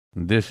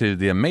This is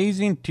the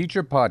Amazing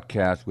Teacher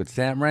Podcast with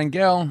Sam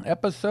Rangel,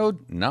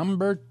 episode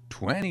number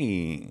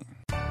 20.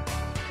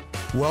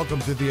 Welcome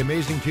to the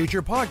Amazing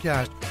Teacher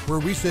Podcast, where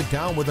we sit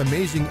down with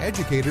amazing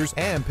educators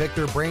and pick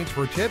their brains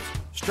for tips,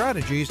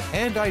 strategies,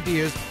 and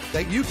ideas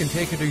that you can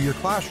take into your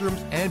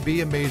classrooms and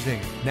be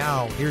amazing.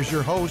 Now, here's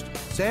your host,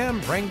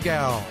 Sam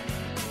Rangel.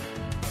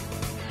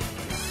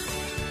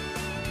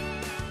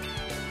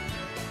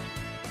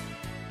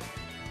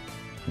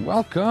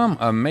 Welcome,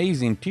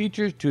 amazing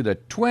teachers, to the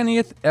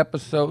 20th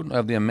episode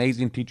of the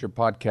Amazing Teacher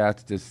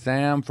Podcast. This is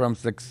Sam from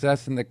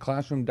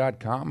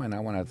successintheclassroom.com, and I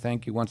want to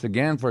thank you once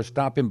again for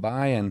stopping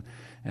by and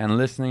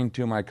listening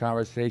to my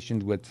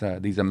conversations with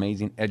these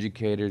amazing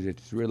educators.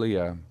 It's really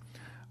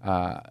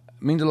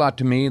means a lot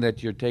to me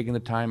that you're taking the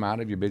time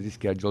out of your busy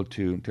schedule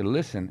to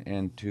listen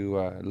and to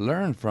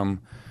learn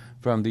from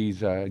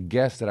these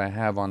guests that I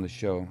have on the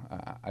show.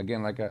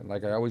 Again,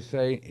 like I always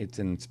say, it's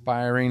an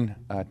inspiring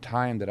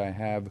time that I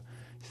have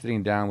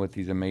sitting down with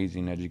these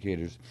amazing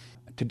educators.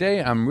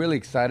 Today, I'm really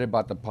excited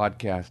about the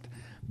podcast.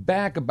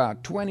 Back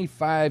about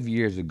 25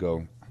 years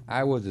ago,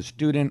 I was a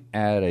student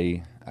at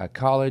a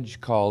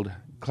college called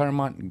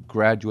Claremont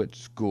Graduate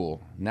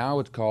School. Now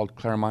it's called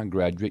Claremont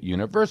Graduate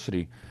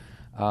University.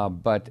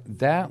 But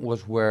that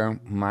was where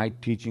my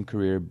teaching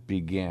career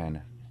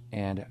began.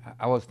 And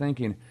I was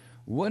thinking,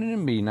 wouldn't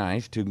it be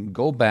nice to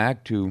go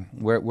back to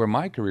where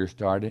my career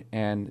started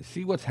and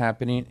see what's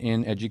happening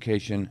in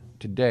education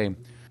today?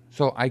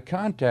 So I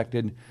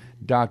contacted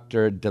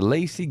Dr.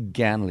 DeLancy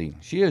Ganley.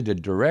 She is the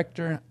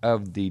director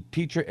of the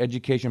teacher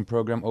education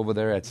program over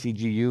there at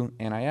CGU,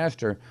 and I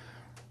asked her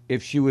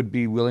if she would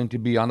be willing to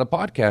be on the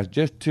podcast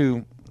just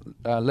to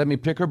let me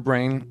pick her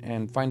brain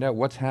and find out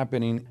what's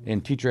happening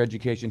in teacher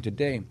education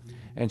today.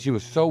 And she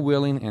was so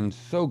willing and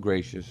so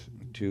gracious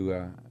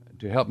to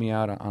help me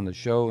out on the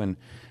show and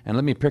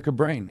let me pick her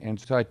brain. And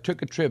so I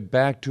took a trip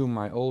back to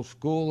my old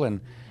school, and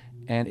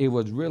it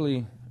was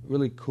really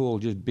cool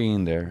just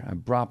being there. I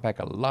brought back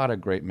a lot of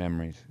great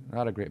memories.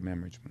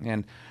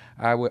 And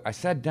I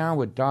sat down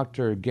with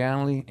Dr.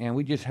 Ganley, and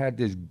we just had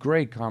this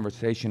great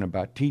conversation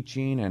about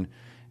teaching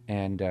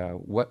and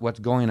what's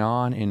going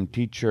on in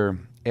teacher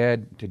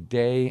ed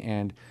today.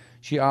 And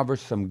she offers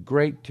some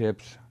great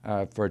tips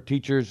for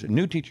teachers,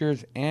 new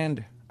teachers,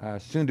 and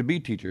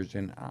soon-to-be teachers.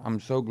 And I'm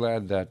so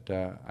glad that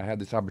I had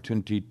this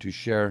opportunity to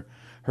share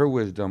her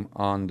wisdom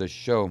on the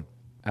show.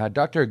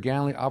 Dr.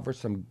 Ganley offers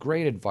some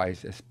great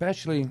advice,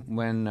 especially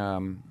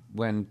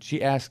when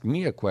she asked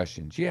me a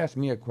question. She asked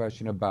me a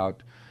question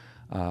about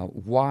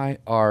why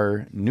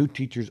are new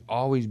teachers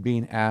always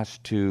being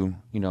asked to,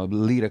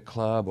 lead a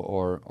club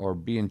or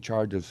be in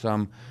charge of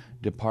some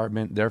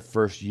department their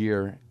first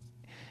year.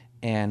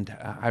 And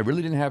I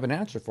really didn't have an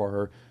answer for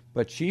her,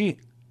 but she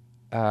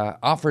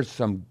offers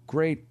some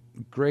great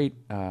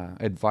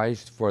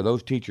advice for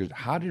those teachers.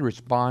 How do you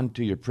respond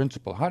to your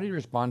principal? How do you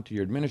respond to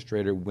your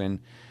administrator when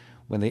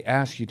they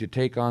ask you to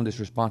take on this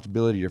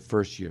responsibility your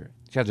first year?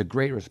 She has a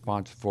great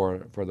response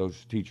for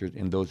those teachers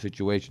in those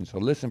situations. So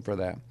listen for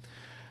that.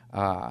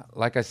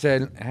 Like I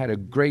said, I had a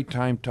great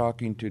time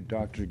talking to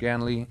Dr.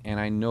 Ganley, and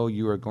I know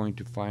you are going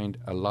to find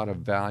a lot of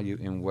value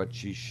in what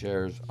she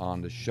shares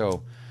on the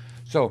show.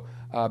 So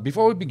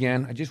before we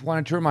begin, I just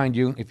wanted to remind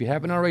you, if you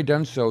haven't already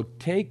done so,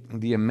 take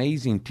the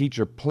Amazing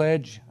Teacher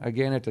Pledge.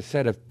 Again, it's a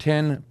set of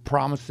 10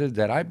 promises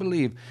that I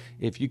believe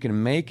if you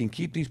can make and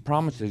keep these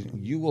promises,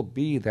 you will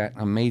be that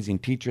amazing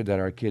teacher that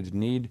our kids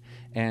need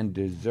and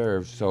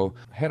deserve. So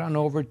head on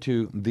over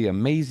to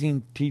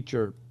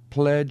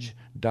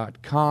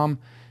theamazingteacherpledge.com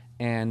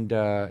and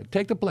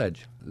take the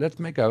pledge. Let's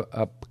make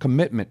a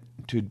commitment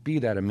to be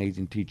that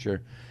amazing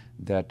teacher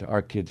that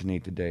our kids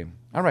need today.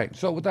 All right,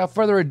 so without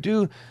further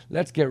ado,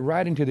 let's get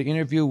right into the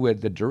interview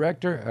with the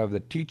director of the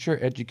teacher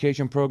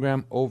education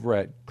program over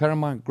at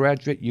Claremont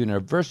Graduate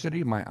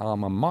University, my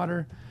alma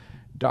mater,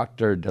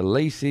 Dr.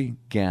 DeLacy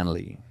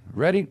Ganley.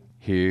 Ready?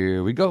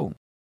 Here we go.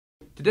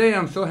 Today,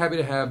 I'm so happy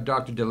to have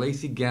Dr.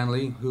 DeLacy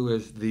Ganley, who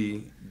is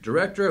the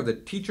director of the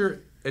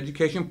teacher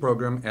education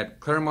program at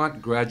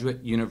Claremont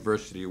Graduate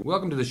University.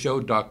 Welcome to the show,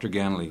 Dr.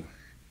 Ganley.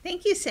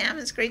 Thank you, Sam.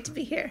 It's great to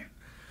be here.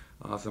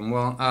 Awesome.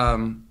 Well,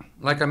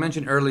 like I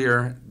mentioned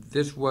earlier,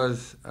 this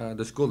was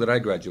the school that I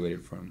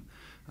graduated from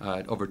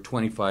over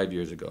 25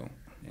 years ago.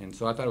 And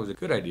so I thought it was a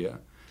good idea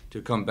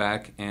to come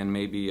back and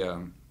maybe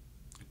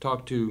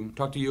talk to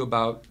you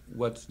about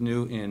what's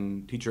new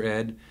in teacher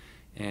ed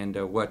and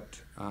what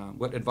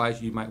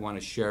advice you might want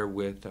to share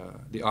with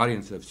the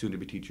audience of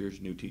soon-to-be teachers,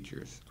 new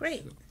teachers.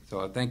 Great.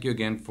 So thank you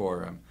again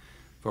for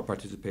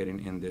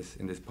participating in this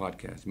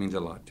podcast. It means a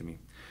lot to me.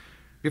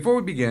 Before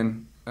we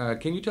begin,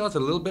 can you tell us a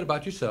little bit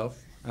about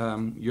yourself,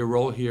 your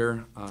role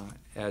here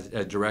as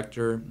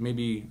director,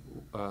 maybe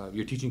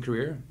your teaching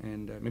career,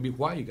 and maybe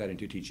why you got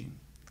into teaching?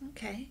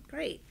 Okay,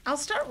 great. I'll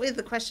start with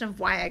the question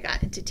of why I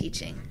got into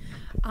teaching.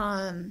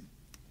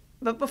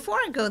 But before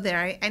I go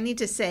there, I need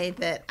to say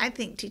that I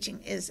think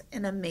teaching is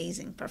an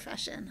amazing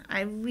profession.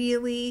 I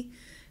really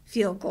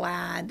feel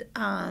glad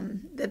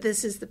that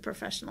this is the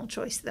professional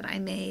choice that I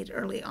made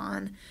early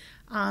on.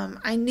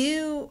 I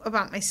knew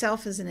about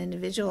myself as an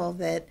individual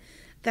that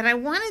I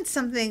wanted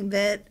something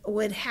that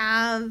would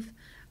have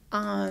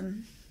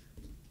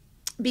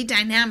be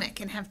dynamic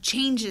and have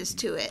changes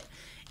to it.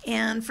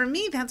 And for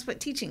me, that's what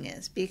teaching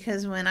is,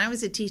 because when I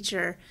was a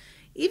teacher,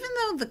 even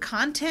though the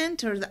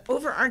content or the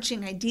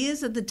overarching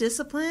ideas of the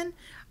discipline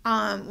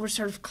were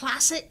sort of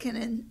classic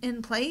and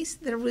in place,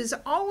 there was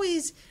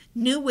always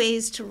new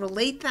ways to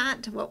relate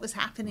that to what was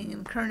happening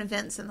in current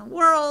events in the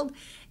world.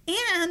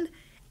 And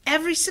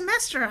every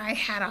semester I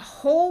had a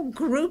whole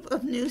group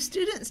of new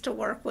students to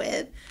work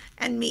with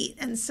and meet.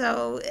 And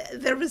so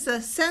there was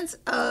a sense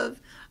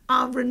of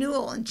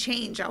renewal and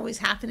change always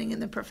happening in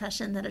the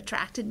profession that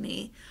attracted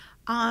me.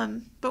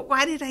 But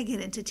why did I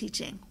get into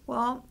teaching?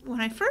 Well,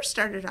 when I first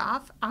started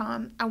off,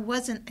 I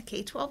wasn't a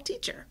K-12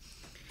 teacher.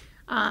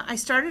 I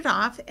started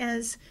off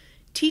as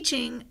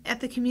teaching at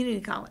the community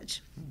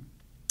college.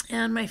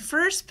 And my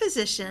first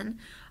position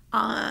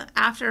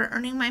after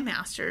earning my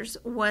master's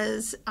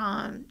was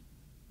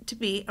to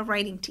be a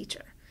writing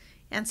teacher.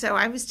 And so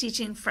I was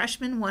teaching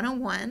Freshman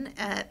 101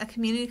 at a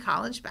community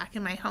college back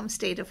in my home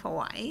state of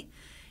Hawaii.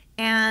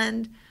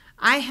 And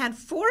I had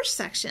 4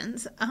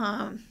 sections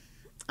on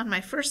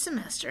my first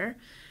semester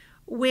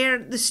where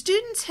the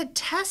students had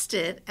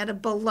tested at a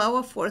below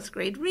a 4th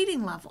grade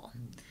reading level.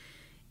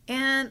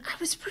 And I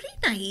was pretty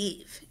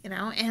naive,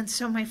 and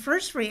so my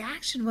first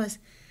reaction was,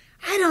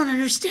 I don't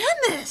understand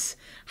this.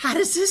 How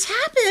does this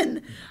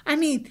happen? I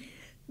mean,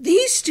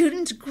 these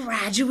students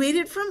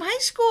graduated from high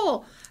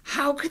school.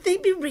 How could they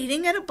be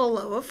reading at a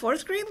below a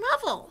 4th grade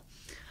level?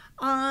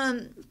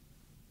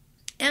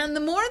 And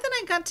the more that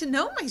I got to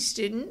know my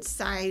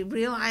students, I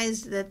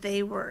realized that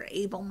they were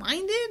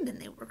able-minded and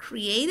they were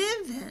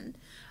creative.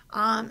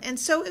 And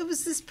so it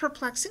was this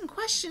perplexing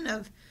question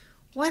of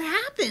what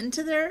happened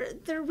to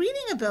their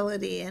reading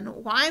ability and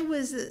why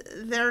was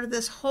there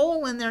this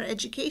hole in their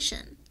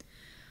education?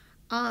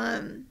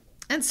 And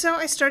so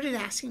I started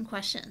asking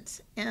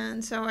questions.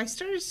 And so I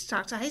started to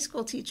talk to high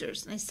school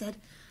teachers. And I said,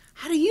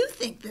 how do you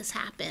think this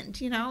happened?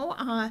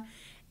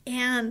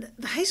 And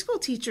the high school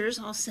teachers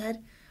all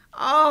said,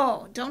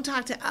 oh, don't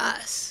talk to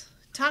us.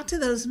 Talk to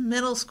those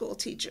middle school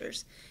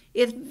teachers.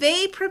 If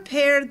they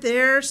prepared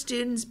their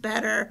students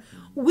better,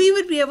 we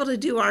would be able to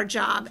do our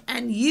job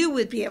and you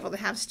would be able to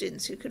have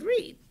students who could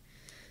read.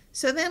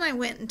 So then I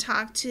went and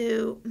talked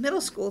to middle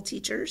school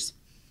teachers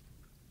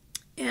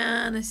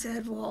and I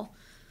said, well,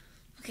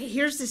 okay,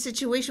 here's the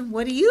situation.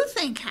 What do you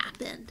think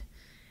happened?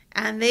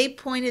 And they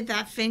pointed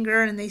that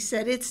finger and they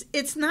said,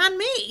 it's not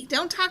me.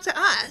 Don't talk to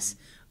us.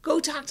 Go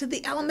talk to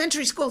the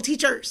elementary school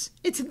teachers.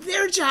 It's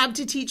their job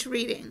to teach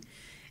reading.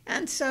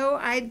 And so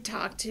I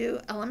talked to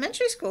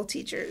elementary school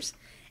teachers,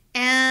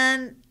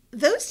 and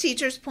those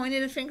teachers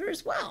pointed a finger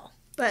as well,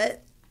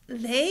 but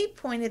they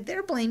pointed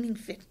their blaming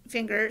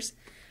fingers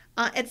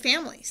at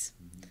families.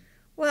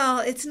 Well,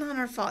 it's not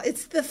our fault.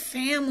 It's the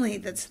family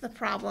that's the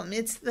problem.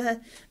 It's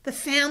the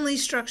family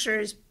structure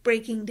is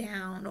breaking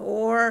down,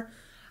 or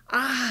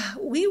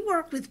we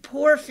work with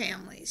poor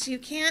families. You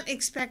can't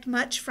expect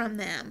much from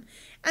them.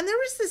 And there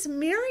was this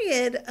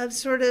myriad of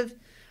sort of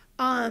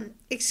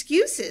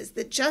excuses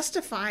that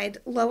justified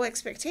low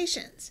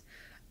expectations.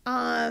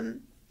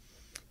 And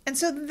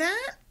so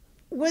that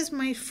was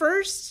my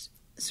first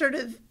sort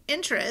of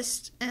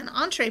interest and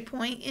entree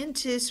point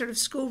into sort of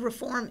school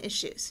reform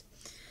issues.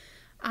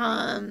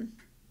 And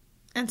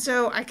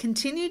so I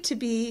continued to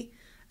be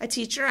a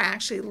teacher. I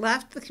actually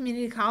left the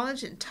community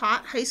college and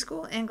taught high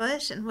school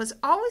English and was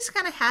always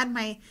kind of had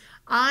my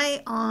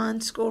eye on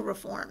school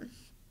reform.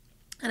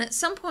 And at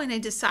some point I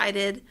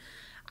decided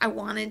I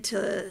wanted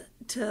to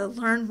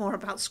learn more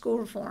about school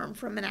reform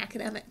from an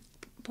academic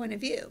point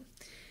of view.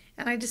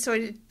 And I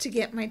decided to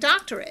get my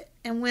doctorate.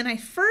 And when I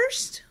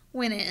first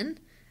went in,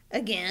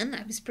 again,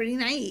 I was pretty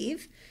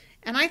naive,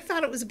 and I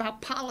thought it was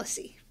about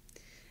policy.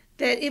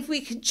 That if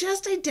we could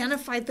just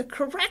identify the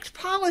correct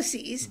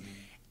policies,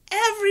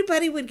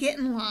 everybody would get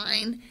in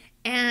line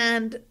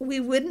and we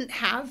wouldn't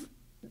have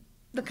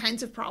the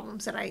kinds of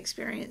problems that I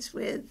experienced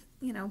with,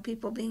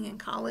 people being in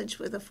college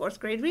with a 4th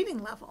grade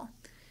reading level.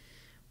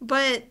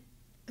 But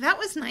that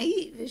was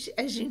naive,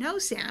 as you know,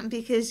 Sam,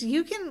 because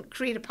you can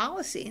create a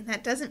policy, and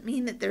that doesn't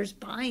mean that there's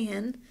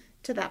buy-in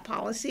to that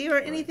policy or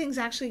anything's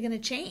actually going to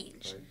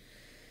change. Right.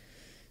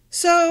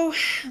 So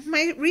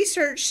my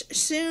research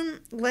soon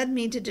led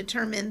me to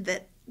determine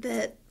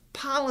that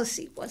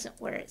policy wasn't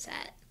where it's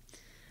at.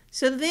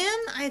 So then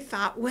I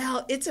thought,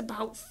 well, it's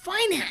about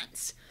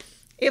finance.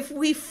 If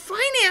we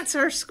finance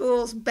our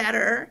schools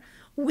better,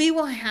 we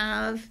will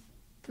have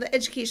the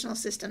educational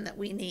system that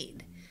we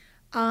need.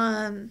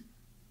 And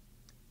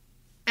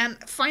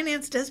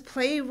finance does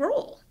play a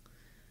role.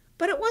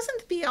 But it wasn't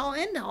the be-all,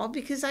 end-all,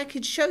 because I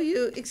could show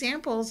you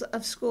examples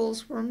of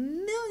schools where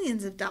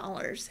millions of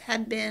dollars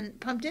had been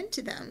pumped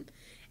into them,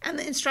 and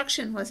the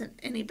instruction wasn't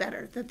any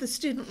better, that the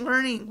student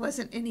learning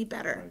wasn't any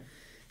better. Right.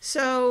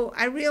 So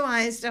I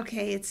realized,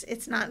 okay,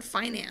 it's not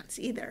finance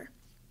either.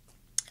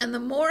 And the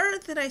more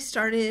that I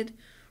started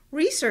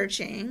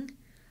researching,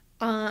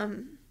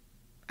 I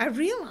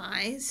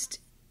realized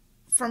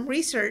from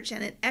research,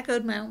 and it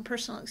echoed my own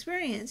personal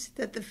experience,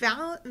 that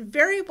the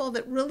variable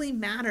that really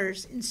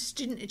matters in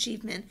student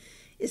achievement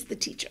is the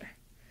teacher.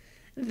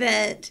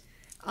 That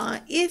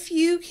if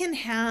you can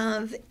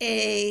have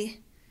a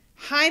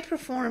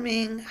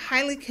high-performing,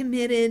 highly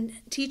committed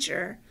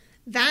teacher,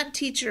 that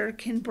teacher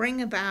can bring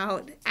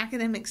about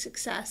academic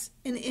success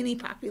in any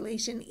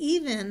population,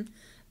 even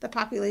the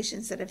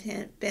populations that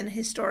have been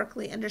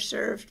historically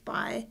underserved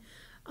by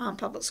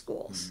public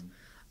schools.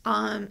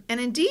 And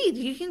indeed,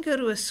 you can go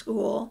to a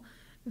school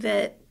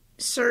that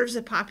serves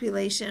a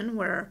population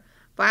where,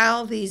 by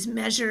all these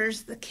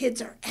measures, the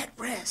kids are at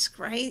risk,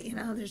 right? You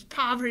know, there's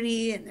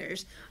poverty and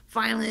there's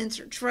violence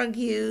or drug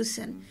use,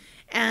 and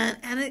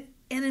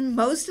in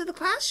most of the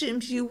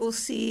classrooms, you will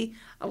see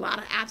a lot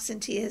of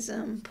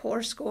absenteeism,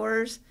 poor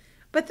scores,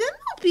 but then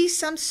there'll be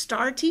some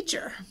star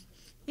teacher,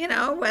 you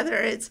know, whether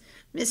it's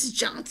Mrs.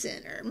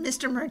 Johnson or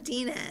Mr.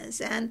 Martinez,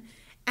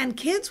 and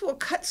kids will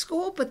cut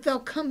school, but they'll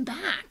come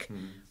back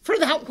for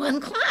that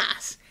one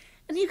class.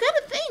 And you got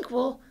to think,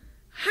 well,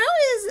 how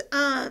is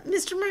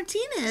Mr.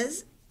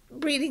 Martinez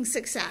breeding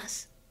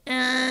success?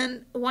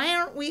 And why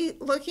aren't we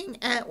looking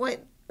at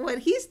what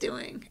he's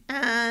doing?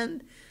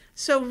 And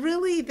so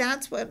really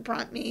that's what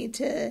brought me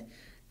to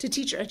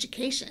teacher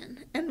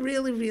education, and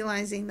really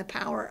realizing the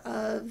power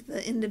of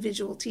the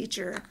individual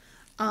teacher.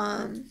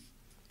 And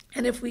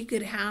if we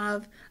could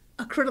have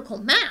a critical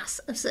mass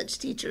of such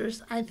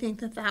teachers, I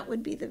think that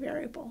would be the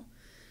variable.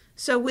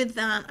 So with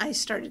that, I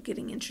started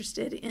getting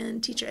interested in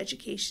teacher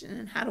education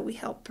and how do we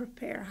help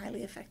prepare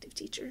highly effective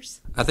teachers.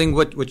 I think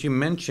what you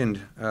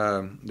mentioned,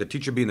 the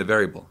teacher being the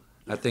variable,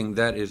 I think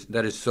that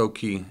is so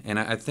key, and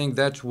I think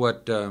that's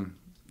what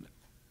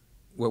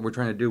we're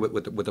trying to do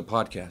with the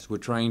podcast. We're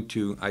trying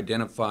to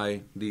identify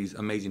these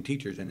amazing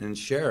teachers and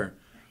share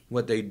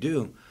what they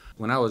do.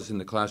 When I was in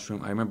the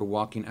classroom, I remember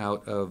walking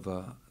out of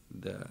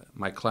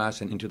my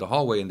class and into the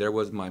hallway, and there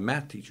was my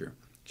math teacher.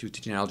 She was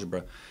teaching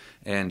algebra,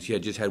 and she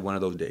had just had one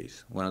of those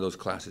days, one of those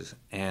classes.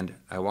 And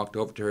I walked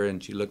over to her,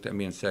 and she looked at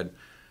me and said,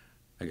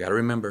 "I got to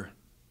remember,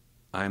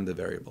 I'm the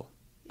variable.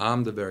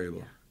 I'm the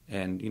variable."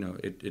 Yeah. And, you know,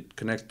 it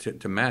connects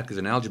to math, because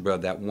in algebra,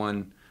 that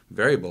one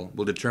variable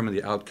will determine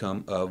the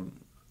outcome of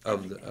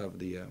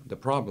the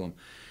problem.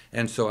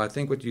 And so I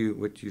think what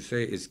you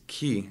say is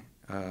key,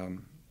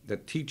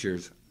 that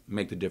teachers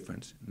make the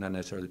difference, not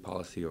necessarily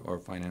policy or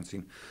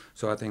financing.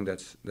 So I think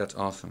that's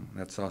awesome.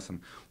 That's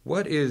awesome.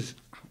 What is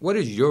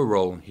your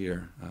role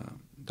here,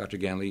 Dr.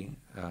 Ganley,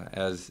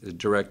 as a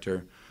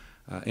director,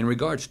 in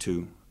regards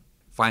to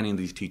finding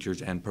these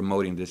teachers and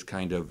promoting this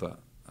kind of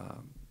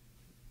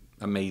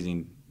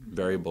amazing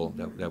variable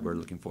that we're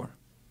looking for?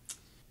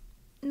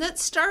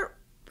 Let's start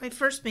by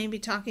first maybe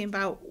talking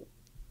about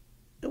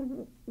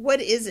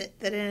what is it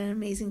that an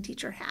amazing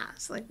teacher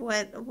has? Like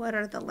what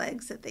are the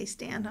legs that they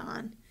stand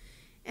on?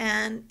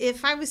 And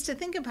if I was to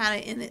think about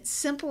it in its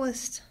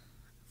simplest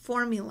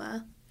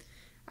formula,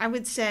 I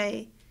would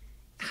say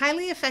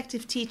highly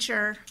effective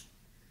teacher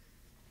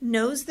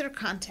knows their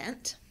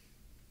content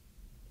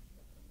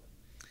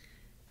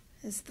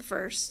is the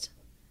first.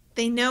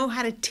 They know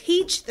how to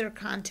teach their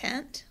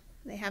content.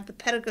 They have the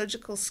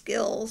pedagogical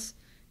skills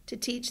to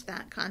teach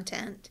that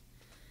content.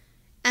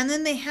 And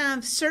then they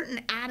have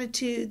certain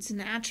attitudes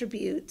and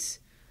attributes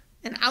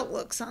and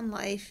outlooks on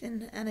life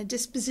and a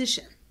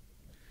disposition.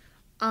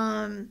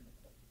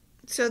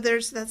 So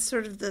that's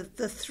sort of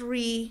the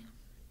three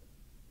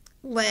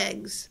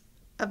legs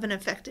of an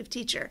effective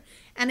teacher.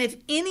 And if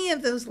any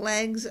of those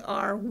legs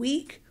are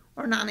weak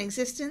or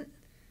non-existent,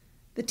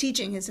 the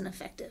teaching isn't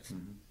effective.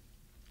 Mm-hmm.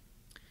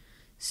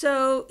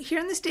 So here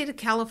in the state of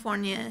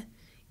California,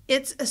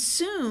 it's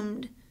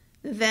assumed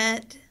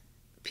that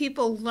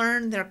people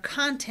learn their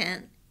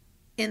content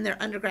in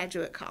their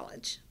undergraduate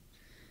college.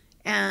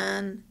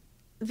 And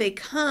they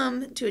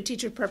come to a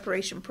teacher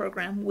preparation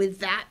program with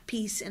that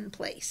piece in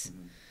place.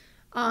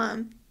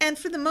 Mm-hmm. And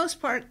for the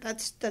most part,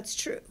 that's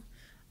true.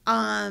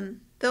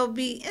 There'll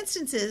be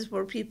instances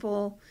where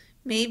people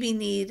maybe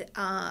need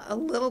a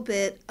little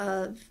bit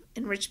of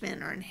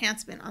enrichment or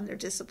enhancement on their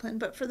discipline,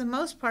 but for the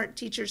most part,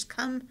 teachers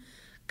come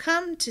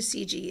to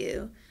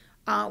CGU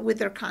with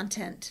their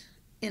content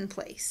in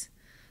place.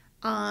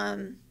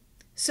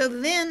 So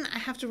then I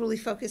have to really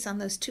focus on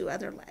those two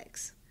other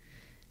legs.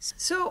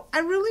 So I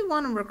really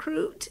want to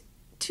recruit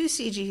to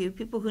CGU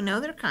people who know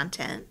their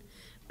content,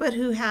 but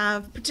who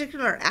have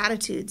particular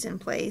attitudes in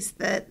place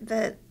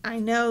that I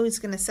know is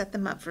going to set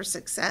them up for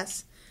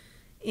success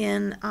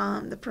in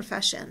the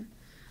profession.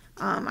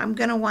 I'm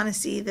going to want to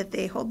see that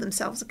they hold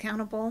themselves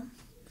accountable.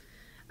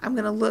 I'm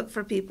going to look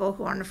for people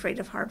who aren't afraid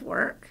of hard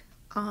work.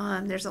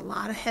 There's a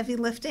lot of heavy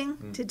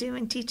lifting to do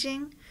in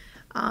teaching.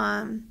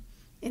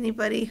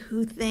 Anybody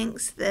who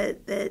thinks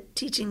that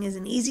teaching is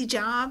an easy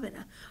job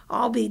and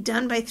I'll be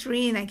done by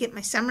 3 and I get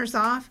my summers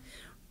off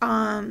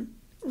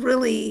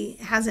really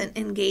hasn't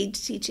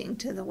engaged teaching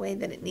to the way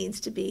that it needs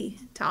to be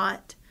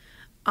taught.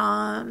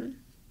 I'm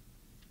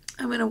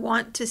going to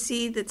want to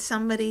see that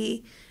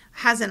somebody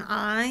has an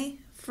eye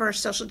for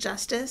social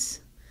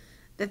justice,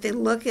 that they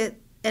look at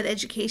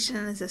education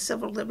as a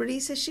civil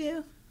liberties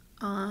issue,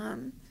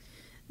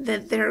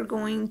 that they're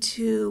going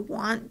to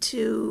want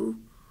to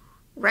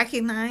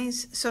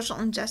recognize social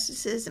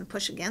injustices and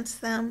push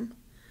against them,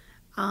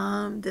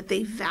 that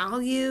they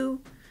value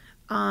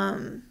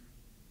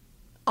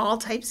all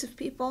types of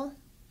people,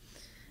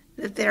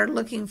 that they're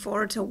looking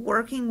forward to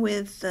working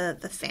with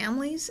the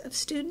families of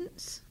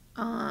students.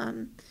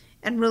 And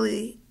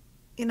really,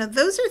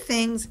 those are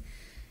things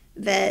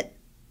that's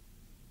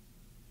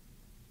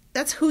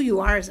who you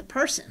are as a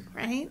person,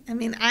 right? I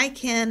mean, I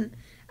can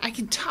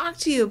talk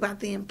to you about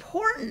the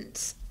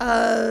importance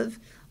of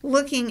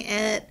looking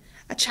at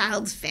a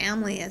child's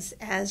family as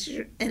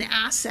an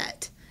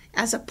asset,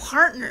 as a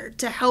partner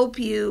to help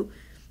you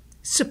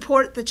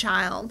support the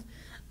child.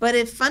 But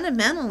if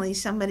fundamentally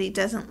somebody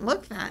doesn't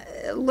look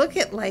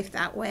at life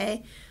that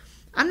way,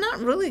 I'm not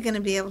really going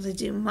to be able to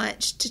do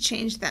much to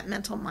change that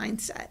mental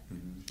mindset.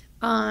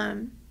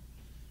 Mm-hmm.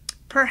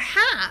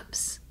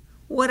 Perhaps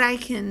what I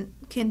can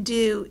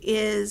do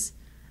is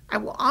I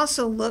will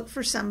also look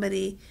for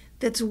somebody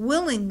that's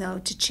willing, though,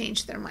 to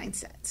change their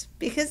mindsets.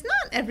 Because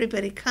not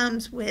everybody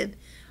comes with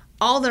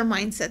all their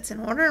mindsets in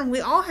order, and we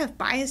all have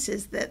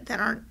biases that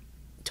aren't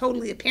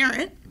totally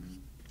apparent.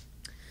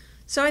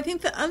 So I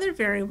think the other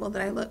variable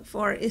that I look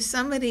for is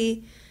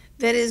somebody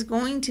that is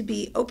going to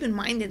be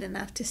open-minded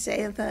enough to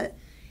say that,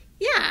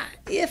 yeah,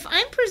 if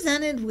I'm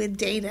presented with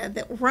data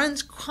that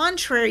runs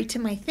contrary to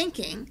my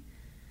thinking,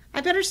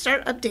 I better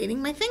start updating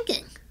my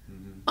thinking.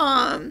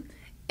 Mm-hmm.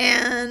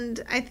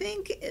 And I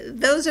think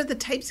those are the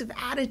types of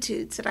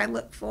attitudes that I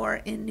look for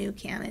in new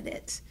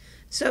candidates.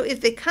 So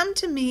if they come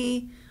to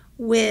me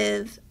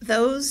with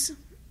those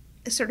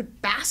sort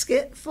of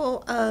basket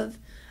full of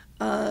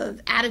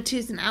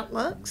attitudes and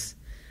outlooks,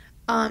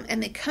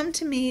 and they come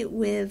to me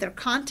with their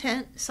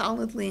content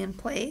solidly in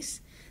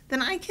place,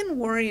 then I can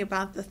worry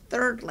about the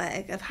third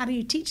leg of how do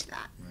you teach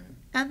that. Right.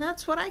 And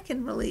that's what I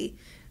can really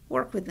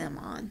work with them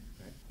on.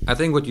 I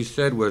think what you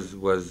said was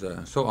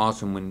so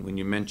awesome when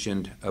you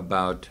mentioned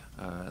about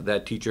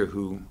that teacher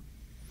who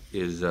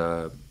is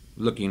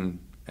looking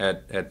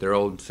at their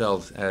own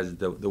selves as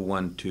the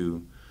one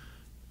to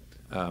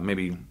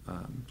maybe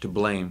to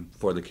blame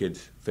for the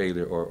kid's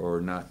failure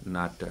or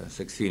not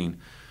succeeding.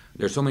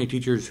 There's so many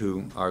teachers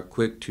who are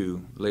quick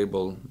to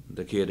label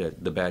the kid as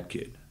the bad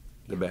kid.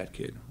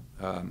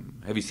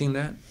 Have you seen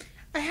that?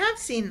 I have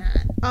seen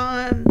that.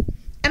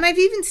 And I've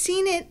even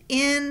seen it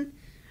in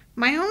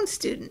my own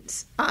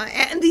students.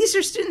 And these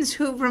are students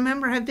who,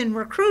 remember, have been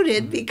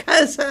recruited mm-hmm.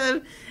 because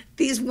of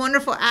these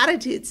wonderful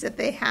attitudes that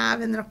they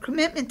have and their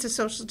commitment to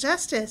social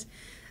justice.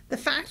 The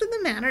fact of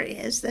the matter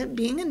is that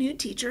being a new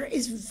teacher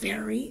is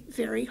very,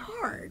 very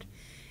hard.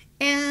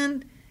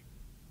 And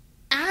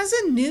as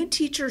a new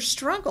teacher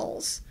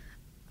struggles,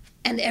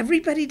 and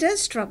everybody does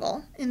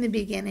struggle in the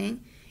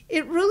beginning,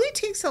 it really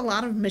takes a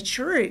lot of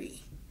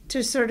maturity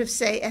to sort of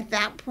say at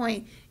that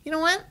point, you know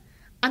what,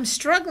 I'm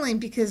struggling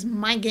because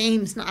my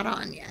game's not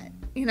on yet.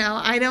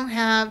 I don't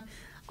have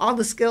all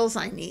the skills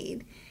I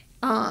need.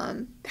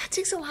 That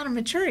takes a lot of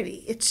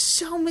maturity. It's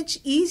so much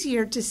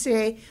easier to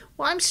say,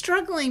 well, I'm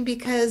struggling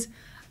because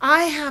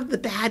I have the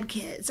bad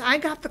kids. I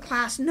got the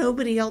class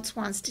nobody else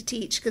wants to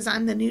teach because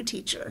I'm the new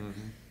teacher.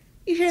 Mm-hmm.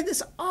 You hear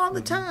this all the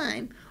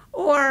time.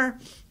 Or,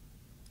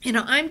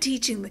 I'm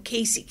teaching the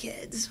Casey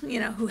kids,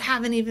 who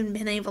haven't even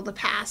been able to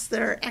pass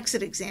their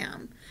exit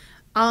exam.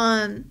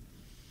 And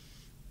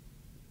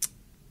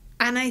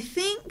I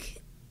think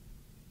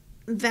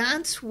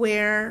that's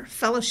where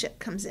fellowship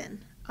comes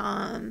in.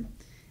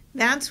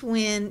 That's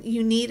when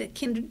you need a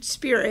kindred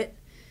spirit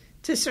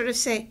to sort of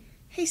say,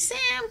 hey,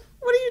 Sam,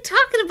 what are you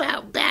talking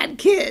about, bad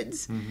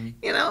kids? Mm-hmm.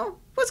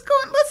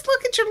 Let's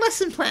look at your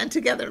lesson plan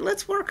together.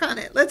 Let's work on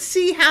it. Let's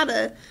see how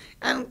to,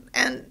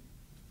 and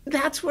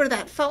that's where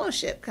that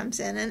fellowship comes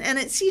in. And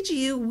at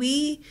CGU,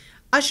 we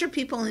usher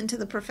people into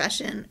the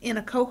profession in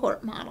a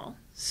cohort model.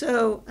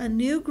 So a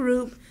new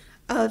group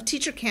of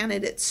teacher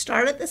candidates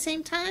start at the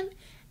same time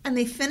and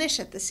they finish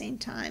at the same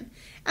time.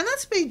 And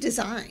that's by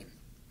design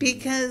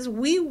because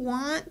we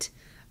want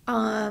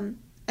a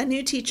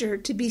new teacher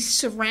to be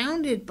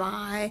surrounded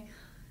by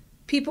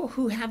people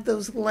who have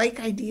those like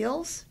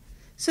ideals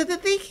so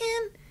that they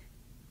can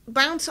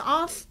bounce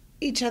off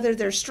each other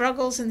their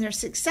struggles and their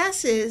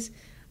successes,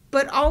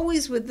 but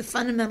always with the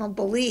fundamental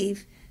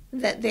belief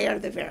that they are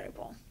the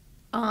variable.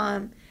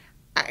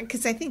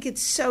 Because I think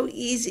it's so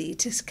easy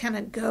to kind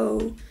of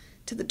go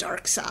to the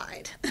dark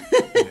side,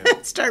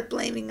 start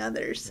blaming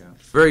others. Yeah.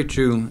 Very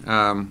true,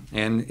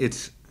 and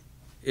it's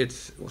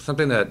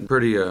something that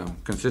pretty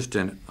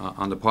consistent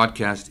on the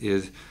podcast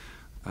is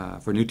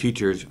for new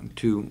teachers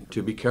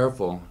to be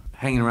careful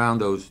hanging around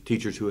those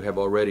teachers who have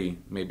already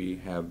maybe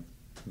have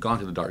gone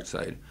to the dark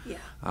side. Yeah.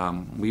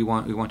 We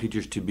want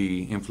teachers to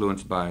be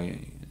influenced by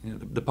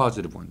the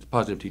positive ones,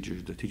 positive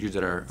teachers, the teachers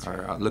that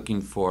are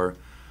looking for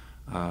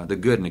the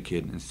good in a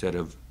kid instead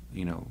of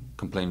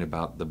complaining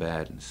about the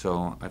bad.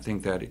 So I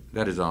think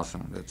that is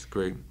awesome. That's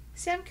great.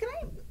 Sam, can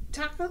I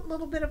talk a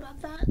little bit about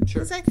that?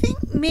 Sure. Because I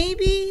think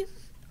maybe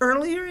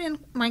earlier in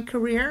my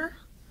career,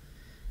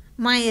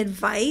 my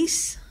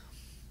advice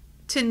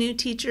to new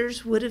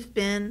teachers would have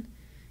been,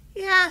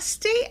 Yeah,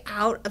 stay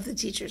out of the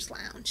teacher's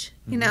lounge.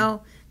 You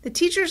know, the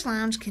teacher's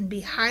lounge can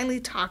be highly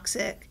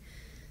toxic.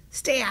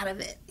 Stay out of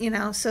it,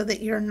 so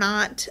that you're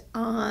not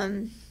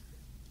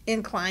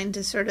inclined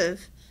to sort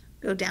of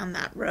go down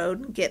that road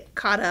and get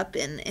caught up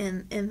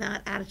in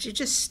that attitude.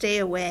 Just stay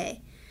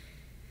away.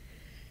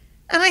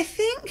 And I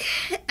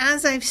think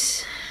as I've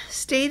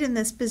stayed in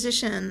this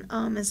position,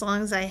 as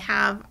long as I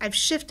have, I've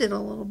shifted a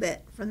little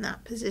bit from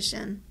that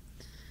position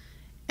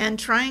and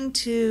trying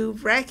to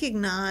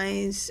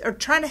recognize, or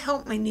try to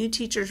help my new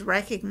teachers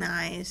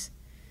recognize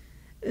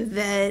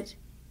that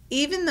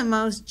even the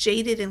most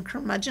jaded and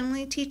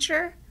curmudgeonly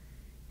teacher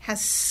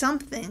has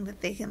something that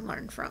they can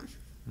learn from,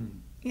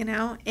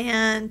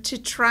 and to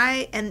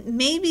try, and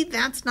maybe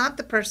that's not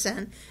the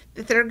person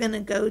that they're going to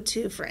go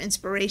to for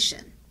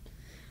inspiration.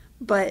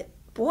 But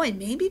boy,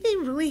 maybe they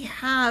really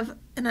have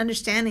an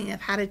understanding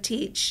of how to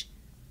teach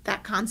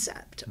that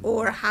concept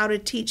or how to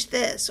teach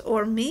this,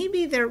 or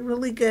maybe they're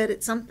really good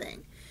at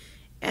something.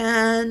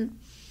 And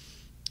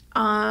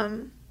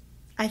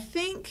I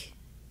think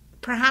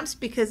perhaps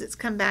because it's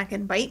come back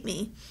and bite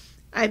me,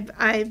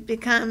 I've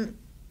become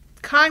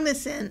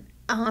cognizant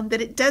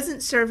that it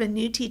doesn't serve a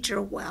new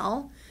teacher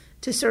well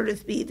to sort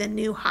of be the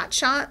new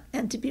hotshot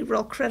and to be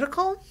real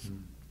critical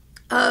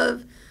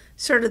of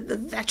sort of the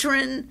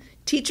veteran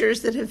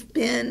teachers that have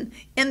been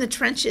in the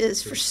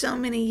trenches for so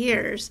many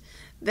years,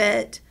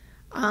 that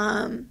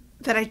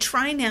I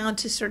try now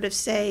to sort of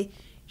say,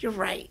 you're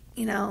right,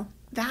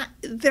 that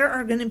there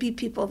are going to be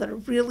people that are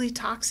really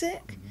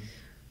toxic,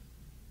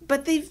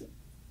 but they've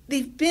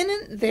been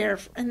in there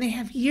and they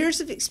have years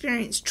of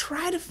experience.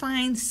 Try to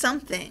find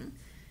something,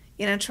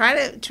 try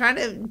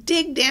to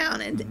dig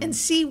down and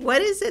see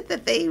what is it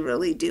that they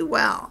really do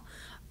well.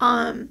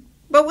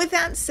 But with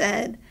that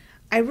said,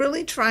 I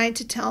really try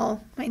to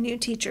tell my new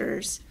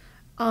teachers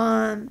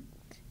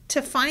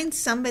to find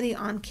somebody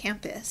on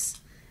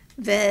campus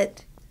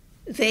that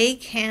they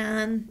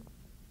can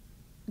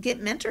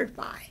get mentored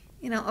by,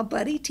 a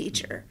buddy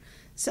teacher,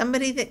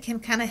 somebody that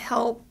can kind of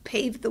help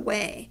pave the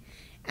way.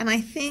 And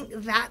I think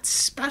that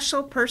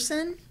special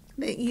person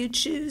that you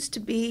choose to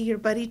be your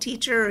buddy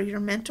teacher or your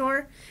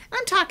mentor,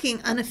 I'm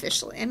talking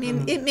unofficially. I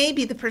mean, it may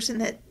be the person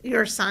that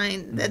you're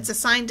assigned, that's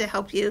assigned to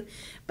help you,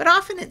 but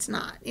often it's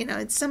not,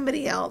 it's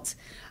somebody else.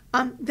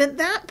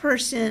 That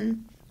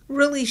person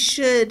really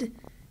should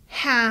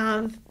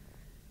have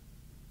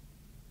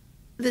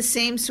the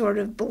same sort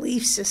of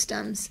belief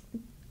systems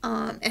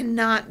and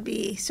not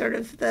be sort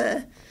of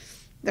the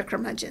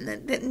curmudgeon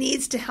that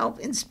needs to help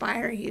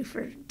inspire you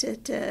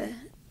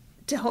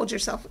to hold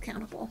yourself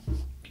accountable.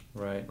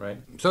 Right.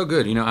 So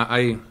good.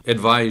 I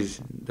advise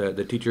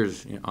the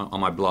teachers on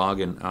my blog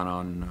and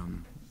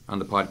on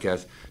the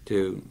podcast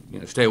to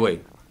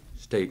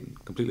stay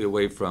completely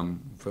away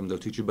from those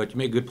teachers. But you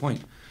make a good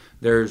point.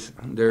 There's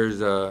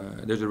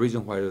a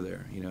reason why they're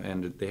there,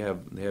 and they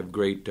have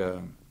great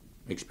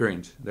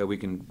experience that we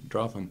can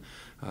draw from.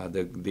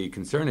 The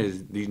concern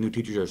is these new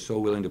teachers are so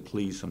willing to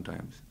please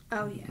sometimes.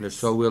 Oh yes. They're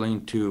so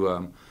willing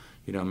to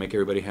make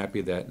everybody happy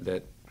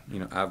that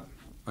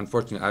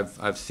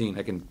I've seen,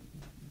 I can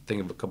think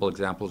of a couple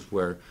examples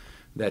where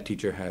that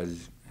teacher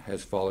has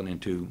fallen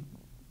into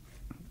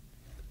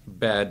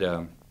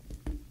the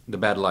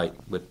bad light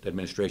with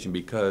administration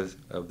because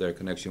of their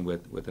connection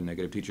with a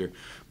negative teacher.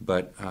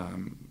 But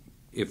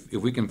if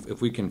we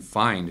can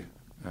find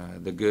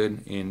the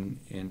good in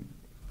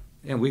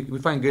and we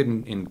find good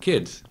in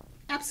kids.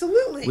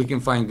 Absolutely. We can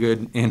find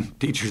good in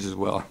teachers as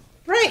well.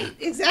 Right,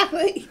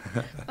 exactly.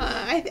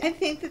 I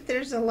think that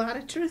there's a lot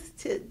of truth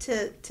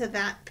to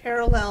that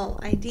parallel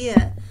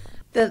idea.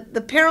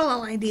 The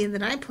parallel idea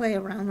that I play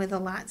around with a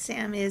lot,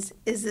 Sam, is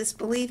this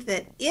belief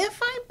that if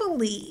I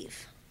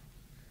believe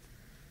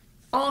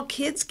all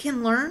kids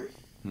can learn,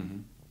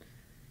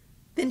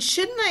 then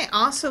shouldn't I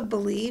also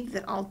believe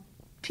that all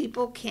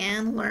people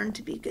can learn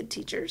to be good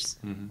teachers?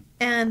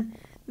 And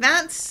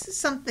that's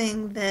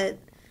something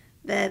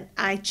that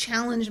I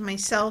challenge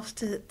myself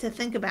to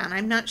think about.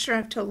 I'm not sure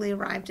I've totally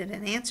arrived at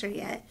an answer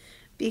yet,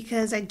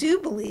 because I do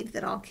believe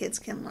that all kids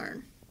can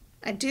learn.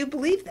 I do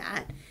believe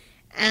that.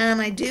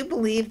 And I do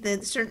believe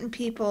that certain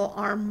people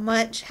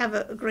have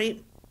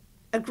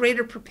a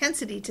greater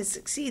propensity to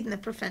succeed in the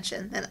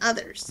profession than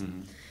others.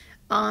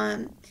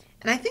 And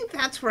I think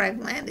that's where I've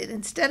landed.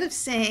 Instead of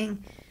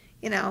saying,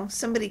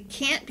 somebody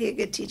can't be a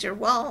good teacher,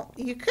 well,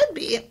 you could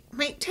be. It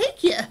might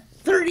take you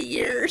 30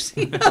 years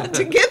to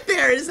get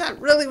there. Is that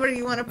really where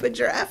you want to put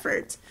your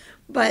efforts?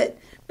 But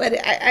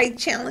I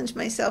challenge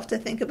myself to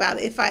think about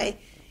if I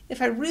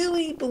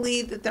really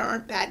believe that there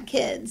aren't bad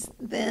kids,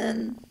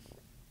 then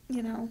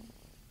the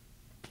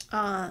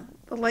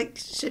like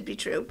should be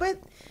true.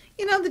 But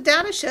the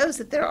data shows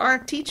that there are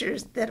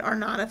teachers that are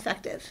not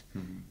effective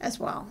as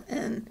well,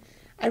 and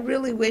I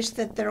really wish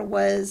that there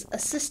was a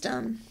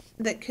system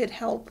that could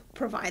help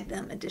provide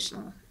them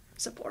additional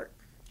support.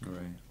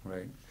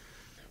 Right.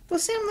 Well,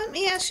 Sam, let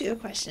me ask you a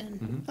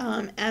question.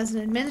 As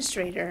an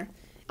administrator,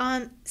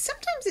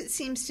 sometimes it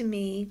seems to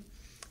me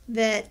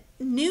that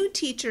new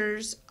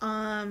teachers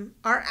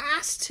are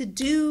asked to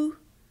do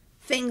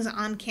things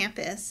on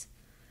campus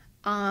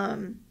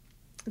that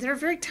are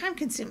very time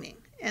consuming.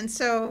 And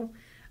so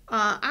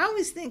I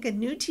always think a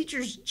new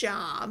teacher's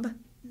job,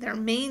 their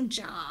main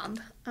job,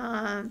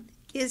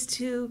 is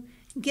to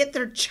get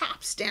their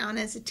chops down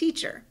as a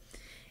teacher.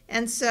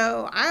 And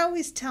so I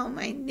always tell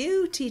my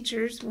new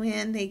teachers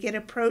when they get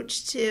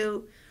approached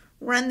to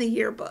run the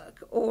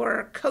yearbook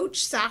or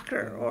coach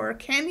soccer or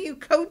can you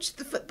coach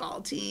the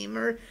football team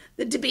or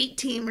the debate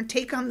team or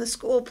take on the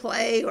school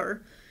play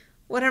or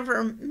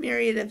whatever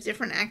myriad of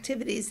different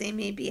activities they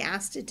may be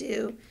asked to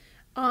do,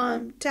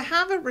 to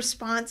have a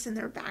response in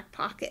their back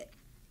pocket.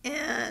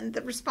 And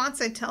the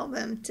response I tell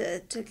them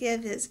to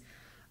give is,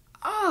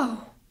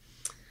 oh,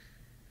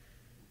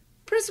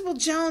 Principal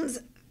Jones,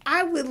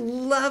 I would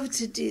love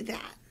to do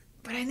that,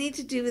 but I need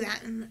to do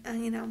that in,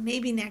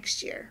 maybe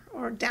next year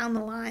or down the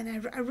line.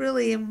 I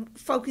really am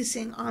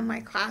focusing on my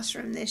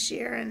classroom this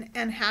year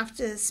and have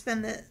to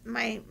spend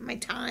my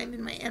time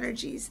and my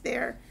energies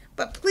there.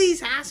 But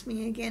please ask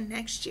me again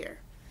next year.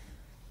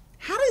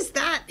 How does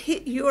that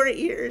hit your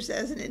ears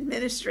as an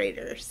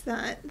administrator,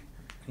 son?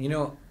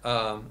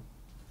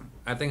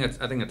 I think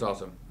that's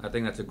awesome. I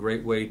think that's a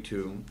great way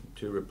to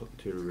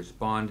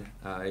respond.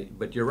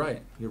 But you're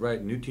right. You're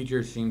right. New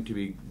teachers seem to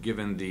be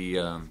given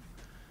the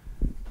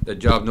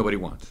job nobody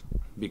wants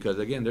because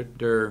again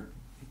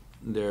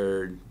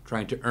they're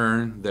trying to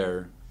earn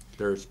their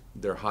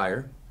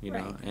hire.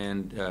 Right.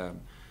 And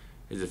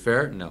is it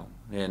fair? No.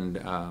 And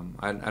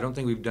I don't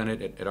think we've done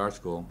it at our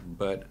school.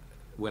 But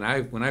when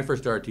I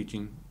first started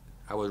teaching,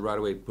 I was right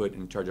away put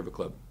in charge of a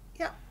club.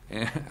 Yeah.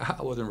 And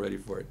I wasn't ready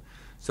for it.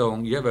 So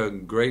you have a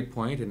great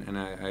point, and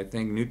I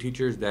think new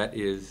teachers, that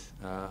is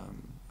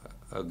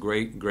a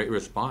great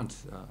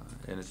response,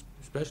 and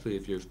especially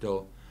if you're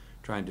still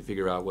trying to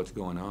figure out what's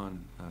going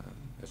on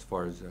as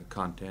far as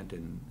content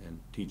and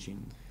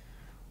teaching.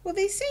 Well,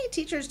 they say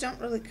teachers don't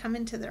really come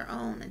into their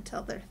own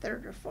until their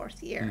third or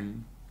fourth year,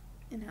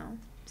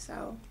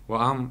 so.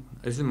 Well,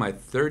 this is my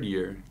third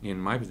year in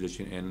my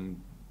position, and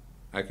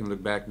I can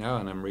look back now,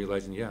 and I'm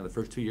realizing, the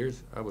first 2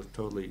 years, I was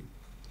totally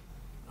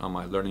on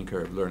my learning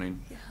curve,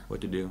 learning what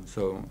to do.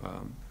 So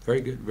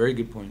very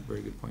good point.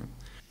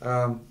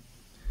 I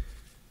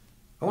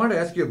wanted to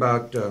ask you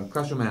about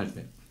classroom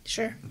management.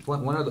 Sure.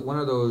 One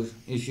of those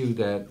issues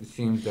that it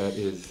seems that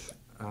is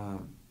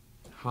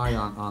high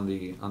on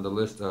the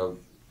list of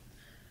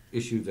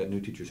issues that new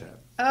teachers have.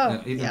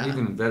 Oh,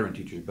 even veteran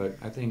teachers. But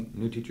I think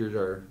new teachers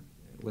are,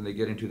 when they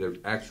get into the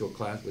actual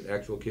class with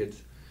actual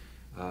kids,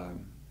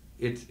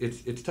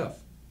 it's tough.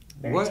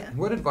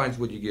 What advice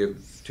would you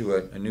give to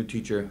a new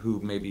teacher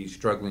who may be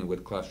struggling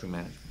with classroom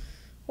management?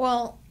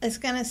 Well, it's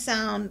going to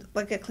sound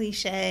like a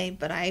cliche,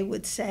 but I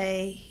would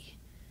say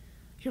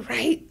you're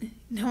right.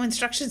 No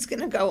instruction's going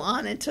to go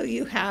on until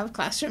you have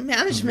classroom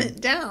management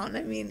down.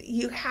 I mean,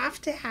 you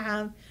have to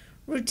have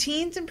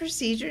routines and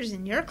procedures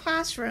in your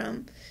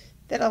classroom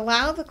that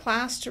allow the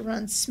class to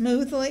run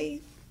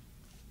smoothly,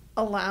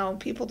 allow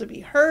people to be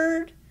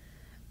heard,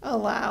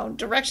 allow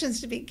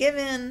directions to be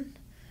given,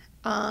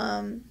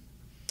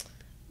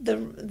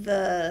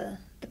 the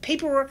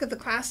paperwork of the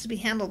class to be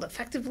handled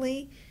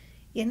effectively.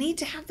 You need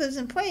to have those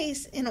in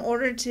place in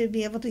order to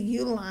be able to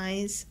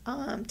utilize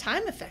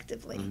time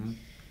effectively. Mm-hmm.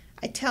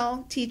 I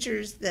tell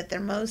teachers that their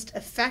most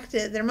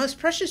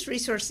precious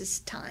resource is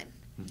time.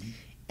 Mm-hmm.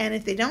 And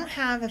if they don't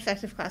have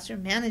effective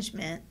classroom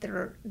management,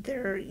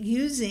 they're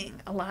using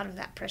a lot of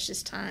that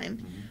precious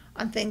time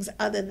on things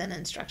other than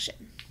instruction.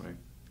 Right.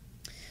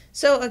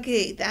 So,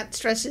 okay, that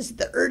stresses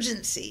the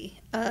urgency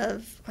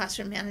of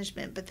classroom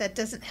management, but that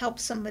doesn't help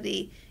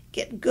somebody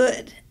get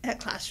good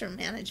at classroom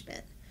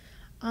management.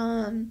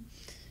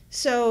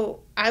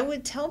 So I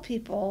would tell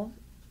people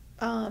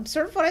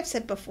sort of what I've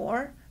said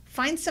before,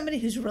 find somebody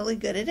who's really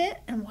good at it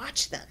and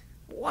watch them.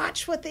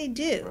 Watch what they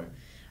do.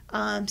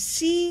 Right.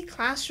 See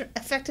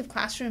effective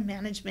classroom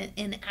management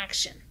in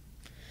action.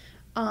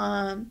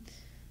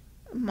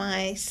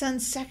 My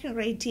son's second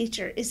grade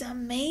teacher is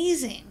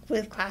amazing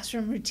with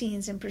classroom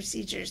routines and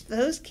procedures.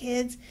 Those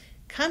kids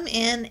come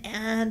in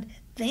and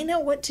they know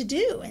what to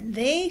do and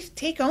they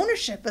take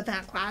ownership of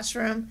that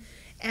classroom.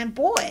 And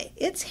boy,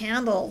 it's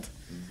handled.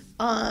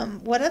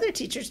 What other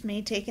teachers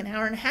may take an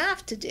hour and a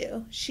half to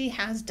do, she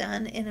has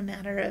done in a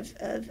matter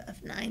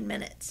of 9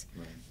 minutes.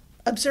 Right.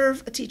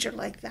 Observe a teacher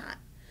like that.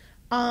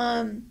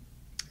 The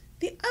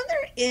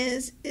other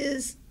is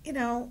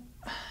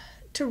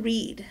to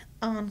read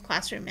on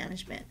classroom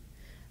management.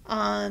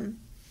 One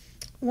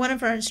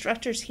of our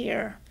instructors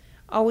here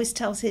always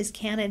tells his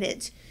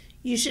candidates,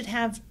 you should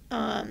have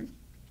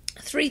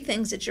 3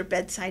 things at your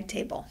bedside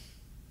table.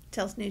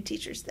 Tells new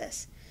teachers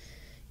this.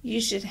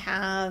 You should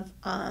have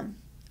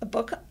a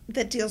book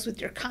that deals with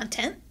your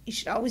content. You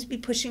should always be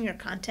pushing your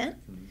content.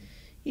 Mm-hmm.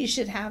 You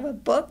should have a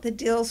book that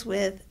deals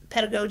with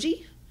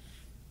pedagogy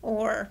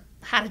or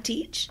how to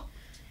teach.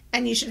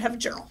 And you should have a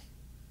journal.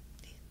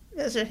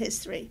 Those are his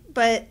 3.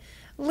 But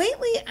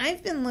lately,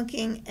 I've been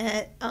looking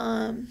at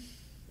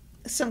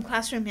some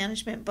classroom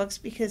management books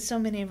because so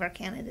many of our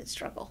candidates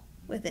struggle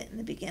with it in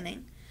the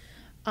beginning.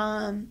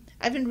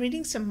 I've been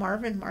reading some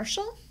Marvin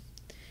Marshall,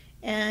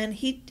 And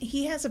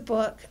he has a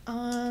book,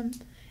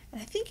 and I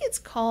think it's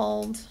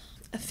called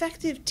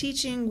Effective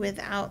Teaching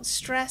Without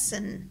Stress,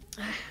 and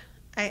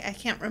I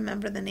can't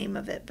remember the name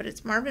of it, but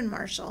it's Marvin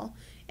Marshall,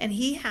 and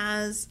he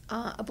has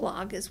a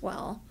blog as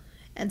well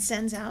and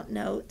sends out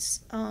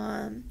notes.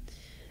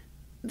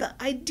 The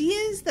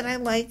ideas that I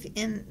liked,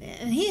 and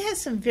he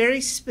has some very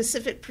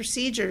specific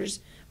procedures,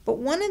 but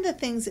one of the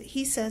things that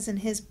he says in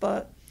his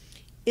book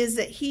is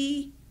that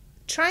he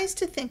tries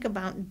to think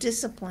about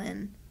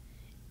discipline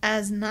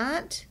as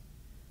not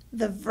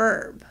the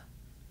verb,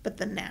 but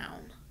the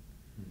noun.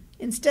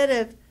 Instead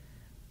of,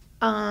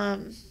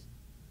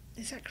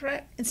 is that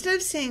correct? Instead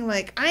of saying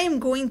like, I am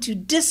going to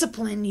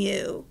discipline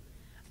you,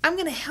 I'm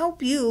going to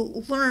help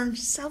you learn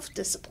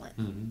self-discipline.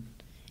 Mm-hmm.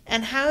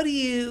 And how do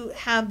you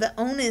have the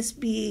onus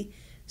be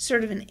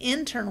sort of an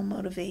internal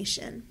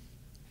motivation?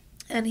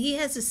 And he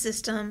has a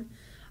system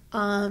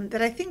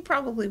that I think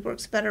probably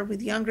works better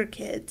with younger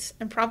kids,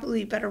 and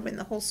probably better when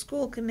the whole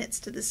school commits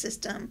to the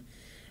system,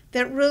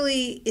 that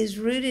really is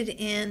rooted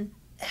in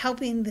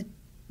helping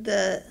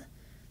the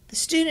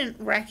student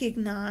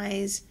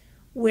recognize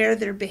where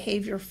their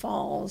behavior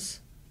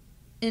falls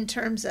in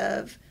terms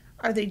of,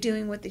 are they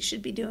doing what they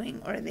should be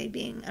doing, or are they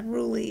being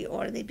unruly,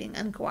 or are they being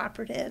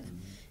uncooperative,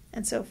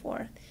 and so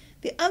forth.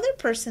 The other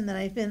person that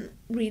I've been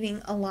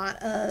reading a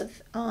lot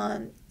of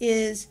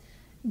is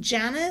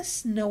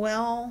Janice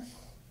Noel,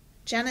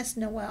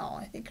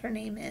 I think her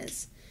name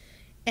is.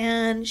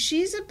 And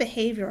she's a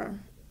behavior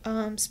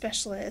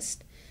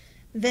specialist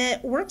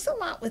that works a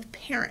lot with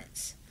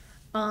parents.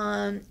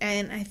 And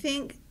I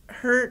think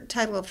her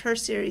title of her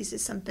series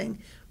is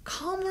something,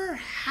 Calmer,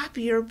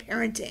 Happier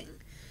Parenting.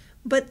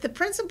 But the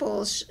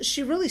principles,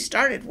 she really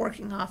started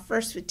working off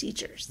first with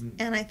teachers. Mm.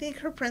 And I think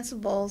her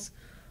principles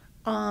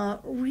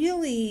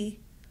really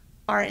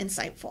are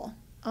insightful.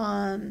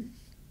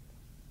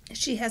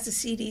 She has a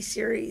CD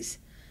series,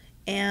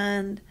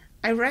 and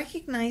I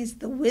recognize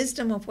the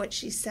wisdom of what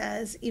she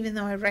says, even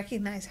though I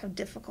recognize how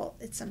difficult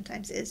it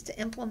sometimes is to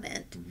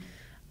implement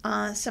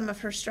some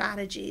of her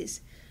strategies.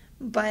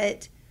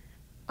 But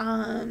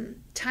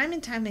time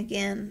and time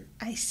again,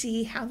 I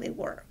see how they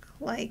work.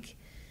 Like,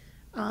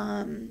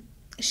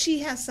 she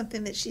has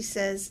something that she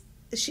says,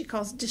 she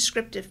calls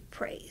descriptive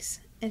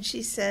praise. And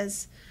she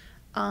says,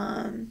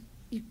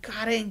 you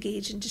got to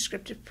engage in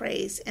descriptive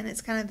praise. And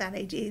it's kind of that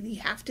idea that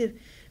you have to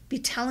be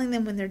telling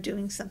them when they're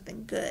doing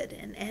something good,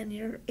 and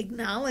you're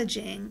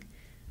acknowledging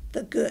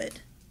the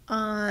good.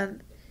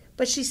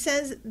 But she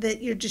says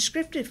that your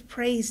descriptive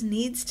praise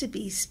needs to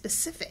be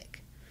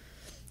specific.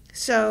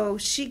 So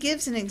she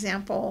gives an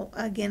example,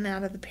 again,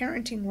 out of the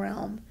parenting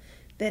realm,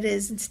 that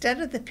is, instead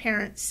of the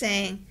parent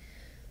saying,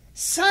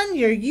 son,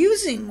 you're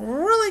using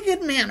really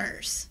good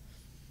manners,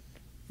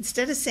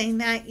 instead of saying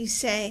that, you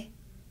say,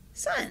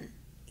 son,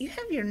 you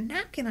have your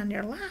napkin on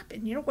your lap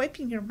and you're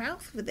wiping your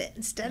mouth with it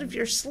instead of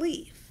your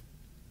sleeve.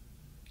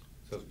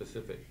 So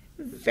specific.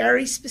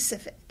 Very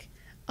specific.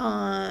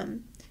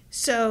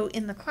 So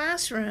in the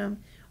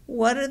classroom,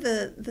 what are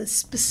the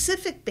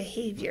specific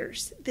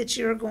behaviors that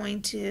you're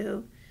going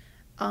to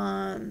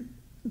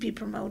be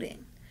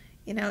promoting?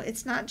 You know,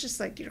 it's not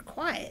just like you're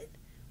quiet.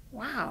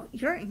 Wow,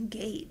 you're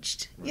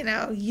engaged. Right. You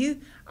know,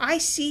 I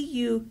see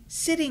you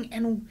sitting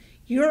and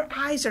your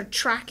eyes are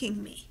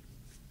tracking me.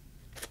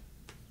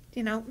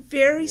 You know,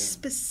 very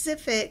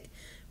specific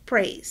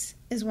praise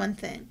is one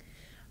thing.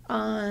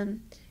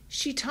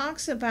 She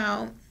talks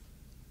about,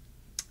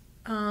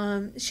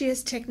 she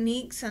has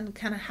techniques on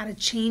kind of how to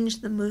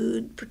change the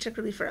mood,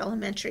 particularly for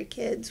elementary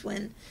kids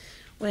when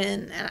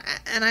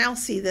and I'll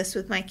see this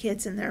with my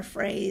kids and their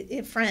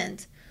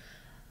friends.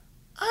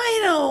 I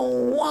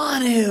don't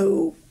want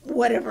to,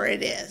 whatever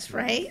it is,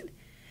 right?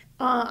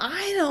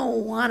 I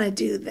don't want to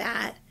do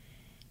that.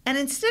 And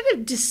instead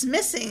of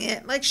dismissing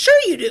it, like, sure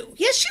you do.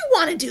 Yes, you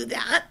want to do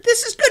that.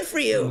 This is good for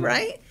you,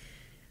 right?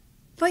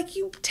 Like,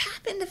 you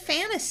tap into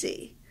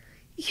fantasy.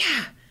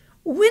 Yeah,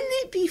 wouldn't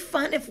it be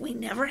fun if we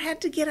never had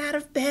to get out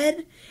of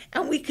bed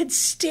and we could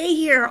stay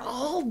here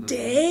all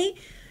day?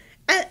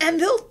 And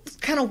they'll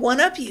kind of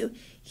one-up you.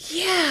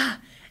 Yeah,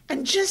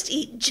 and just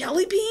eat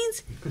jelly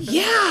beans?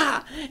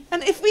 Yeah,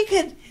 and if we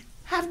could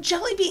have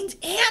jelly beans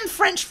and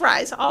French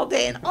fries all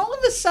day, and all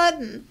of a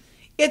sudden,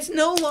 it's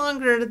no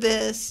longer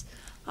this,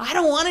 I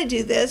don't want to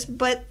do this,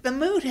 but the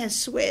mood has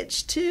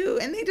switched too,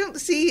 and they don't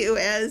see you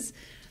as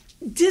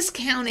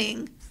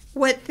discounting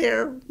what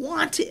their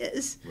want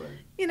is. Right.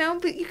 You know,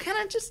 but you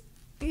kind of just,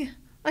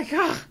 like,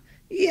 oh,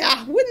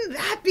 yeah, wouldn't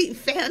that be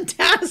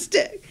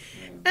fantastic?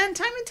 Yeah. And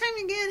time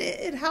again,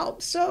 it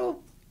helps.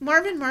 So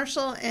Marvin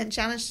Marshall and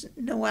Janice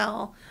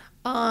Noel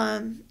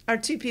are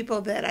two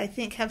people that I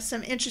think have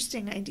some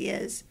interesting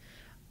ideas.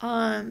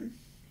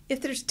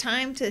 If there's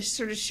time to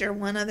sort of share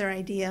one other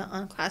idea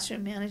on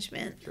classroom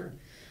management. Sure.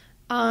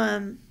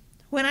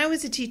 When I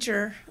was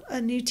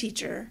a new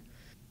teacher,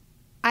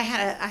 I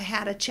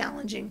had a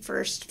challenging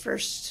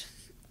first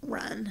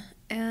run.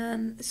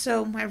 And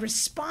so my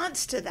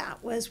response to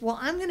that was, well,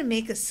 I'm going to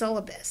make a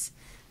syllabus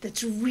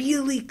that's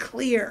really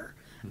clear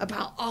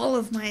about all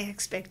of my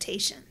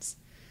expectations.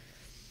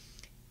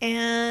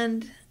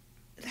 And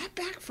that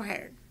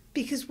backfired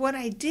because what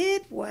I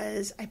did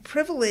was I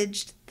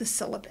privileged the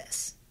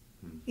syllabus.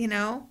 You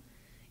know,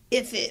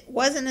 if it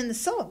wasn't in the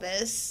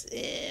syllabus,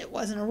 it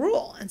wasn't a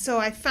rule. And so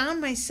I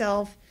found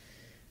myself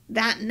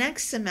that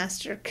next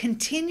semester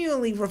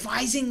continually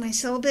revising my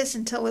syllabus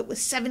until it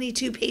was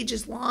 72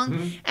 pages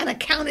long and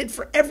accounted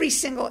for every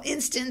single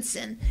instance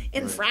and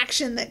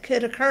infraction that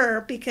could occur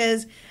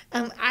because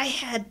I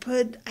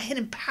had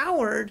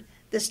empowered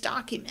this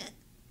document.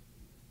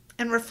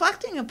 And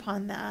reflecting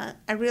upon that,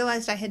 I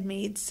realized I had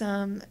made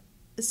some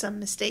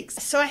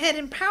mistakes. So I had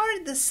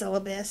empowered the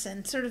syllabus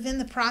and sort of in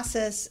the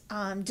process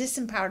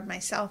disempowered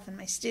myself and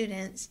my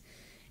students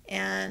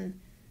and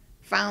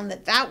found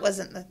that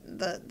wasn't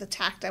the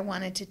tact I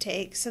wanted to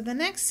take. So the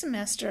next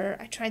semester,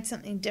 I tried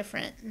something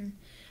different. And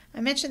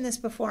I mentioned this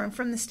before. I'm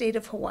from the state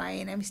of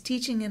Hawaii, and I was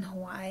teaching in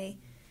Hawaii.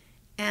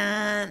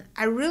 And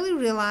I really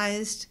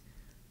realized,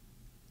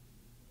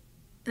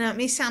 now it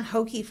may sound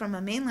hokey from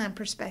a mainland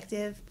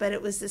perspective, but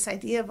it was this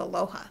idea of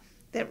aloha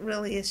that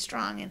really is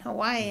strong in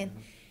Hawaii.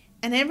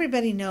 And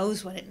everybody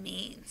knows what it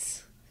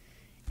means.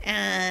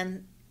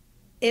 And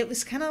it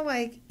was kind of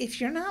like, if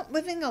you're not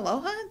living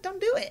aloha,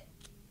 don't do it.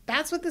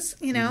 That's what this,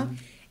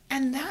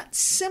 and that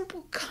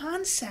simple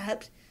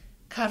concept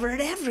covered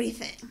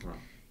everything,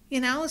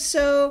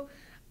 So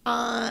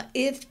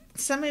if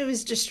somebody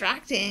was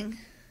distracting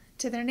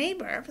to their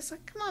neighbor, it was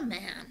like, come on,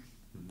 man,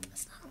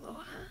 that's not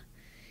aloha.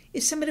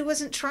 If somebody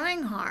wasn't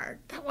trying hard,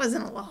 that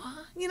wasn't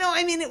aloha.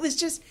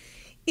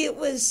 It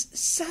was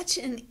such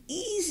an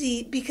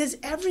easy, because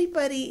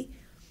everybody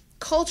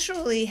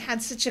culturally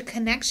had such a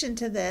connection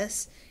to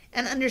this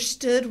and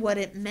understood what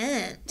it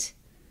meant.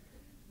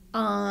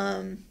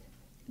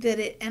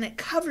 It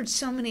covered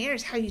so many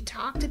areas, how you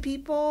talk to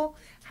people,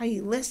 how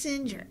you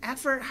listened, your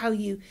effort, how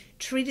you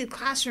treated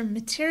classroom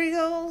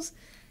materials,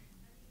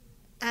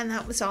 and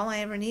that was all I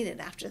ever needed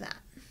after that.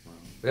 Wow.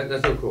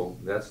 That's so cool.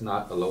 That's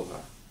not aloha.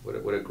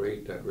 What a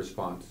great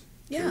response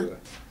to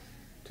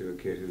a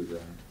kid who's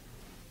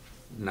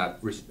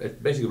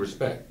basically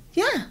respect.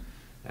 Yeah.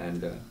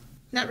 And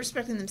not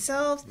respecting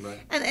themselves, right.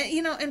 And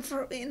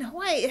in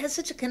Hawaii, it has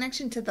such a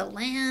connection to the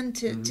land,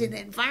 to the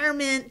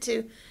environment,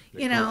 to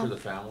the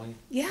family.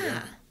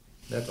 Yeah.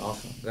 That's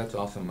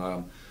awesome.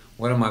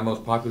 One of my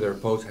most popular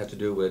posts has to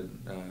do with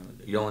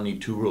you only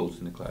need 2 rules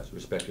in the class: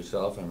 respect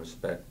yourself and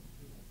respect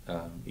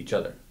each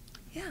other.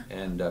 Yeah.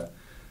 And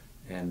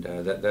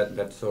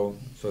that's so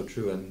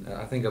true. And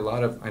I think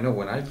I know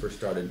when I first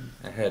started,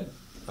 I had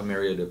a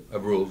myriad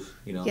of rules.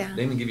 They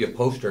even give you a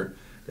poster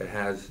that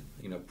has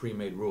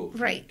pre-made rules.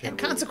 Right, and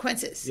rules.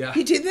 Consequences. Yeah.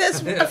 You do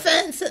this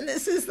offense, and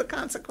this is the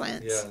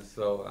consequence. Yeah.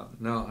 So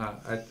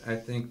I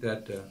think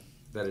that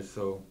is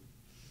so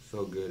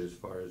good as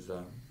far as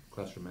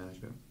classroom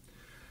management.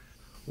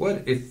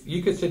 What if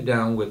you could sit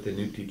down with a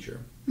new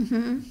teacher,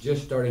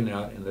 just starting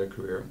out in their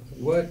career?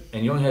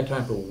 And you only had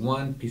time for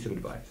one piece of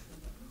advice.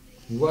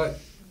 What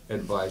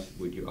advice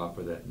would you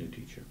offer that new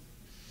teacher?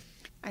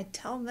 I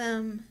tell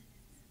them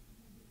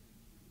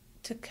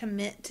to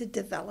commit to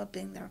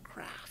developing their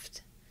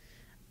craft.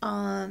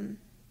 And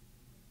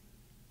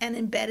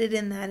embedded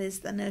in that is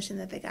the notion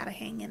that they got to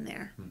hang in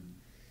there.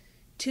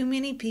 Too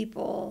many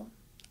people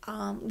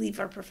leave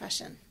our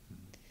profession.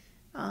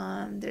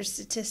 There's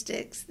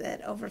statistics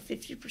that over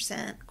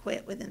 50%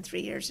 quit within 3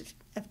 years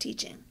of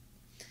teaching.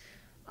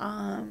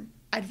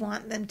 I'd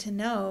want them to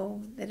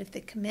know that if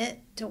they commit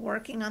to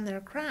working on their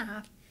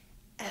craft,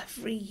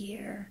 every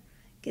year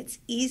gets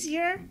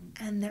easier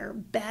and they're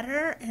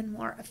better and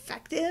more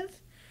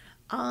effective.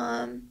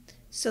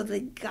 So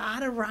they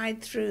gotta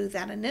ride through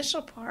that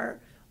initial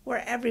part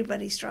where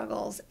everybody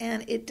struggles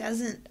and it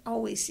doesn't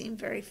always seem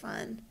very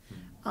fun.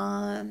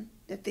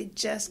 That they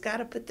just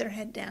gotta put their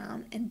head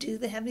down and do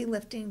the heavy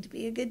lifting to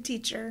be a good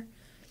teacher,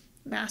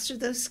 master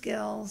those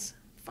skills,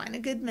 find a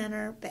good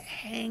mentor, but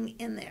hang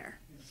in there.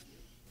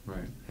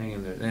 Right, hang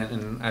in there.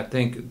 And I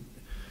think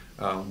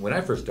when I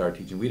first started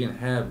teaching, we didn't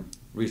have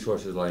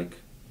resources like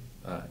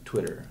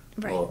Twitter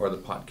or the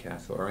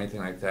podcast or anything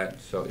like that,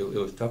 so it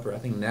was tougher. I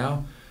think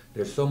now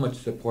there's so much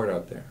support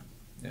out there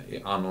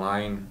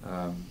online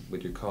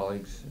with your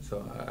colleagues.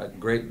 So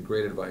great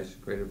advice.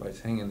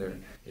 Hang in there.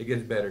 It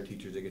gets better,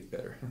 teachers. It gets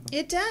better.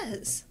 It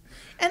does.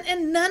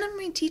 And none of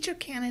my teacher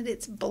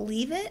candidates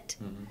believe it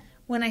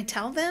when I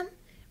tell them.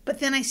 But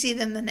then I see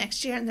them the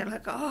next year and they're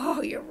like,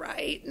 oh, you're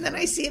right. And then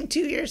I see them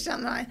 2 years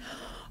down the line,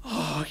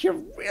 oh, you're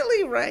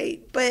really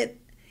right. But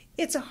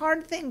it's a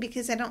hard thing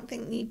because I don't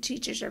think new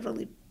teachers are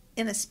really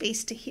in a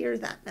space to hear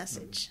that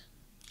message.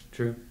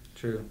 True.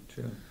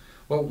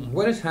 Well,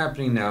 what is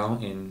happening now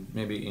in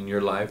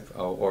your life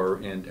or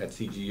at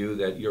CGU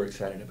that you're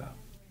excited about?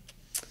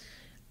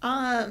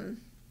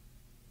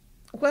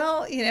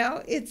 Well,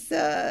 it's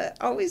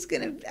always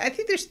going to, I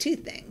think there's 2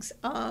 things.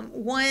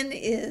 One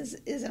is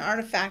an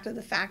artifact of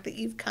the fact that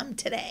you've come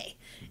today.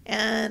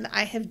 And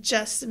I have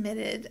just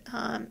submitted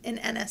an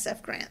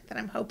NSF grant that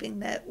I'm hoping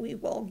that we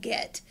will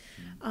get.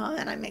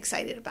 And I'm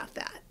excited about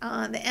that.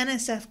 The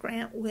NSF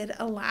grant would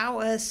allow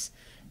us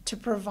to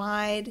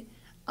provide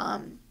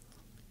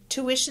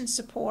tuition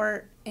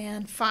support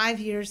and 5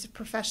 years of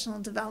professional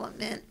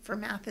development for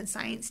math and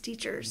science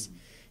teachers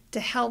to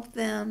help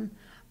them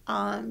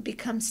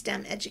become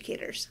STEM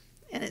educators.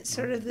 And it's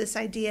sort of this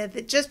idea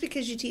that just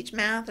because you teach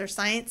math or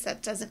science,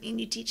 that doesn't mean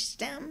you teach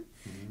STEM,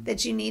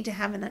 that you need to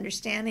have an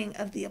understanding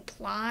of the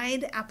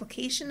applied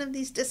application of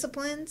these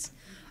disciplines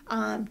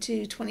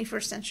to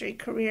 21st century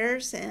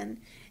careers and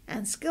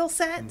skill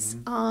sets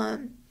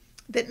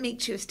that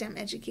makes you a STEM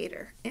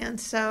educator. And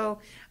so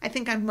I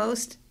think I'm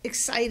most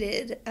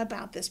excited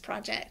about this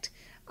project.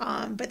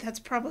 But that's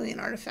probably an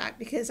artifact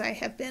because I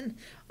have been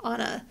on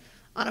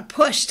a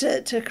push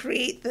to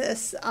create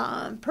this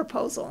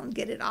proposal and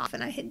get it off,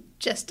 and I had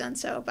just done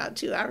so about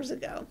 2 hours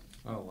ago.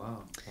 Oh,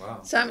 wow.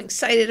 Wow. So I'm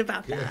excited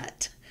about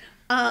that.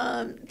 The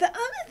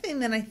other thing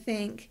that I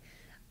think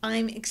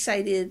I'm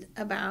excited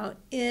about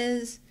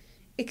is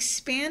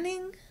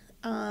expanding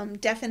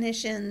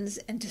definitions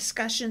and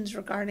discussions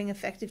regarding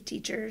effective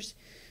teachers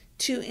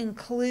to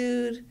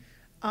include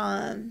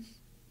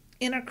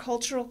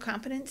intercultural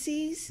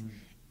competencies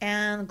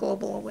and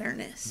global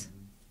awareness.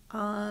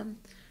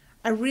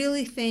 I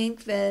really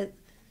think that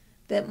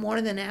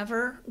more than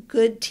ever,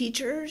 good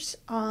teachers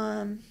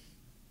are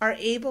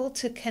able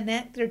to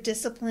connect their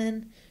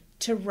discipline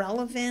to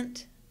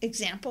relevant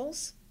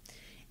examples.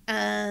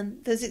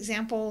 And those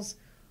examples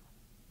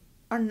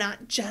are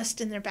not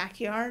just in their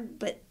backyard,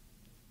 but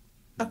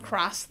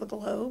across the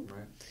globe.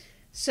 Right.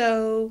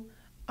 So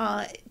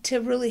to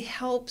really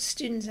help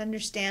students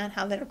understand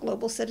how their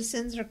global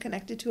citizens are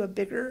connected to a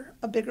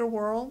bigger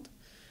world,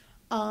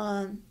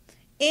 and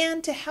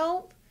to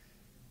help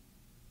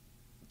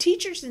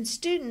teachers and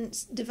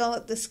students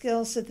develop the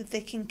skills so that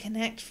they can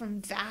connect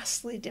from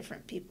vastly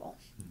different people,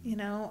 you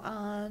know.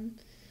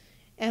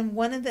 And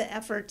one of the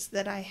efforts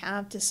that I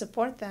have to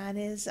support that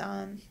is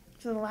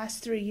for the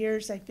last 3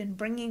 years, I've been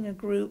bringing a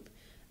group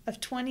of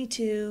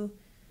 22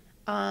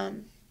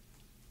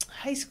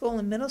 high school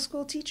and middle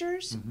school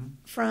teachers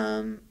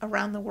from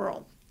around the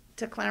world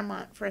to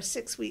Claremont for a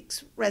 6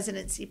 weeks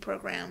residency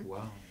program.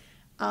 Wow.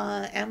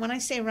 And when I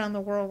say around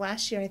the world,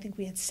 last year I think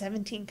we had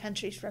 17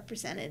 countries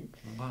represented.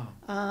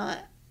 Wow.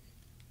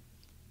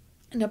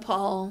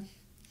 Nepal,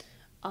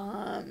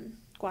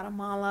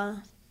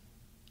 Guatemala,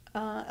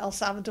 El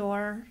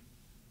Salvador,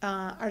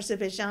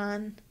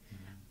 Azerbaijan,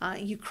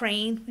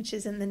 Ukraine, which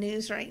is in the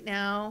news right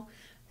now,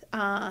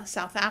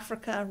 South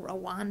Africa,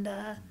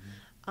 Rwanda,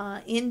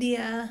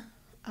 India,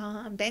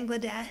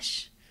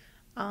 Bangladesh,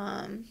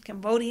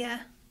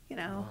 Cambodia, you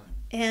know,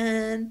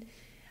 and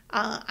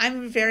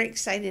I'm very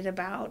excited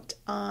about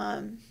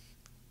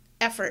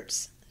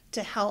efforts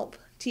to help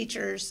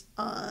teachers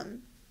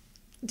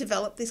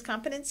develop these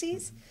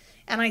competencies.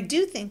 And I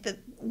do think that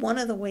one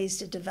of the ways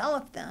to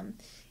develop them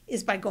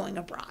is by going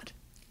abroad.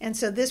 And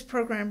so this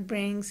program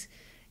brings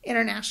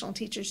international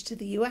teachers to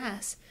the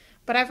U.S.,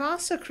 but I've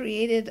also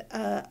created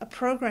a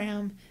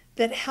program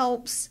that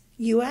helps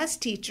U.S.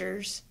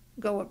 teachers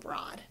go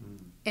abroad.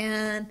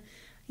 And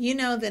you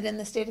know that in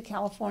the state of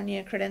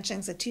California, credentialing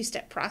is a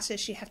two-step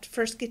process. You have to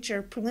first get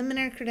your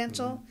preliminary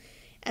credential,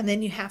 and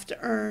then you have to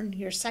earn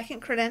your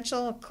second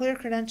credential, a clear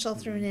credential,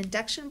 through an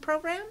induction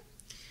program.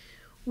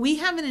 We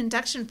have an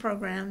induction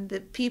program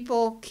that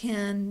people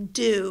can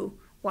do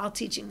while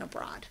teaching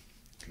abroad.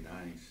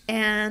 Nice.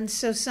 And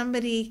so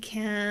somebody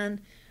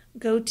can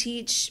go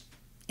teach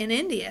in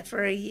India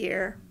for a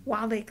year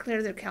while they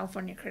clear their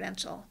California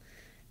credential.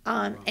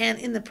 And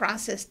in the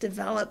process,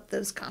 develop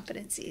those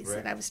competencies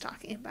that I was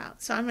talking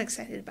about. So I'm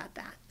excited about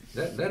that.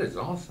 That is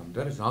awesome.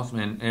 That is awesome.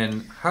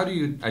 And how do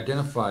you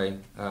identify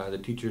the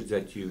teachers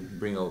that you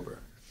bring over?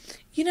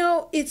 You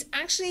know, it's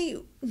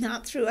actually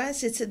not through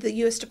us. It's the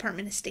U.S.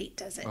 Department of State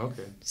does it.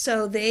 Okay.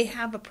 So they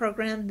have a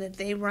program that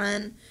they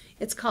run.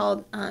 It's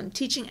called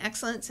Teaching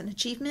Excellence and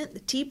Achievement, the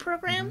T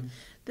program,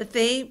 that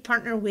they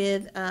partner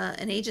with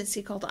an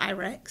agency called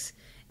IREX.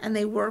 And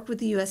they work with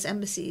the U.S.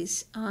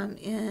 embassies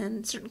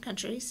in certain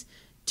countries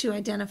to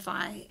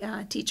identify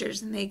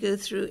teachers. And they go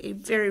through a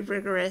very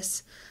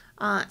rigorous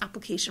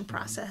application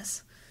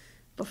process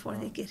before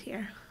they get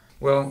here.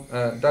 Well,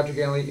 Dr.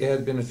 Ganley, it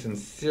has been a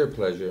sincere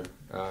pleasure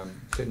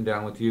sitting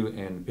down with you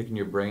and picking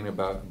your brain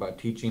about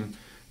teaching.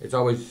 It's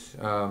always,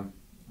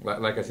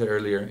 like I said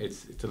earlier,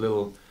 it's a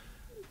little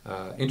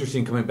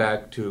interesting coming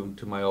back to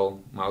my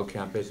old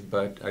campus,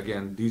 but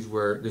again, this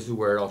is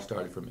where it all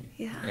started for me.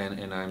 Yeah.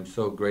 And I'm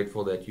so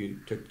grateful that you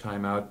took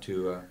time out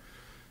to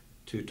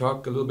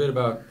talk a little bit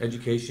about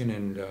education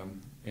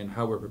and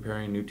how we're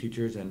preparing new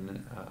teachers.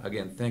 And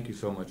again, thank you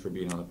so much for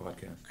being on the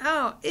podcast.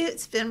 Oh,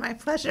 it's been my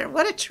pleasure.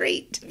 What a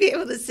treat to be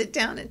able to sit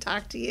down and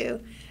talk to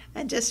you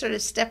and just sort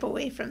of step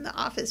away from the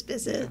office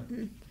visit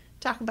and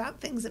talk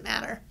about things that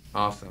matter.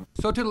 Awesome.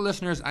 So to the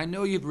listeners, I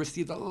know you've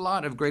received a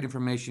lot of great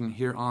information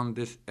here on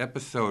this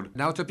episode.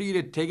 Now it's up to you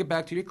to take it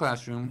back to your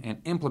classroom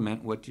and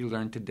implement what you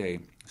learned today.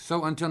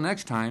 So until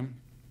next time,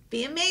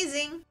 be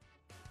amazing.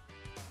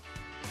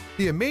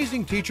 The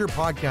Amazing Teacher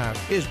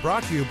Podcast is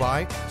brought to you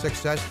by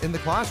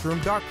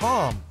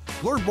SuccessInTheClassroom.com.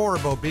 Learn more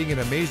about being an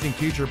amazing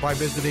teacher by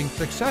visiting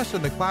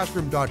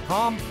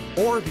SuccessInTheClassroom.com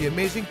or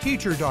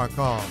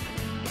TheAmazingTeacher.com.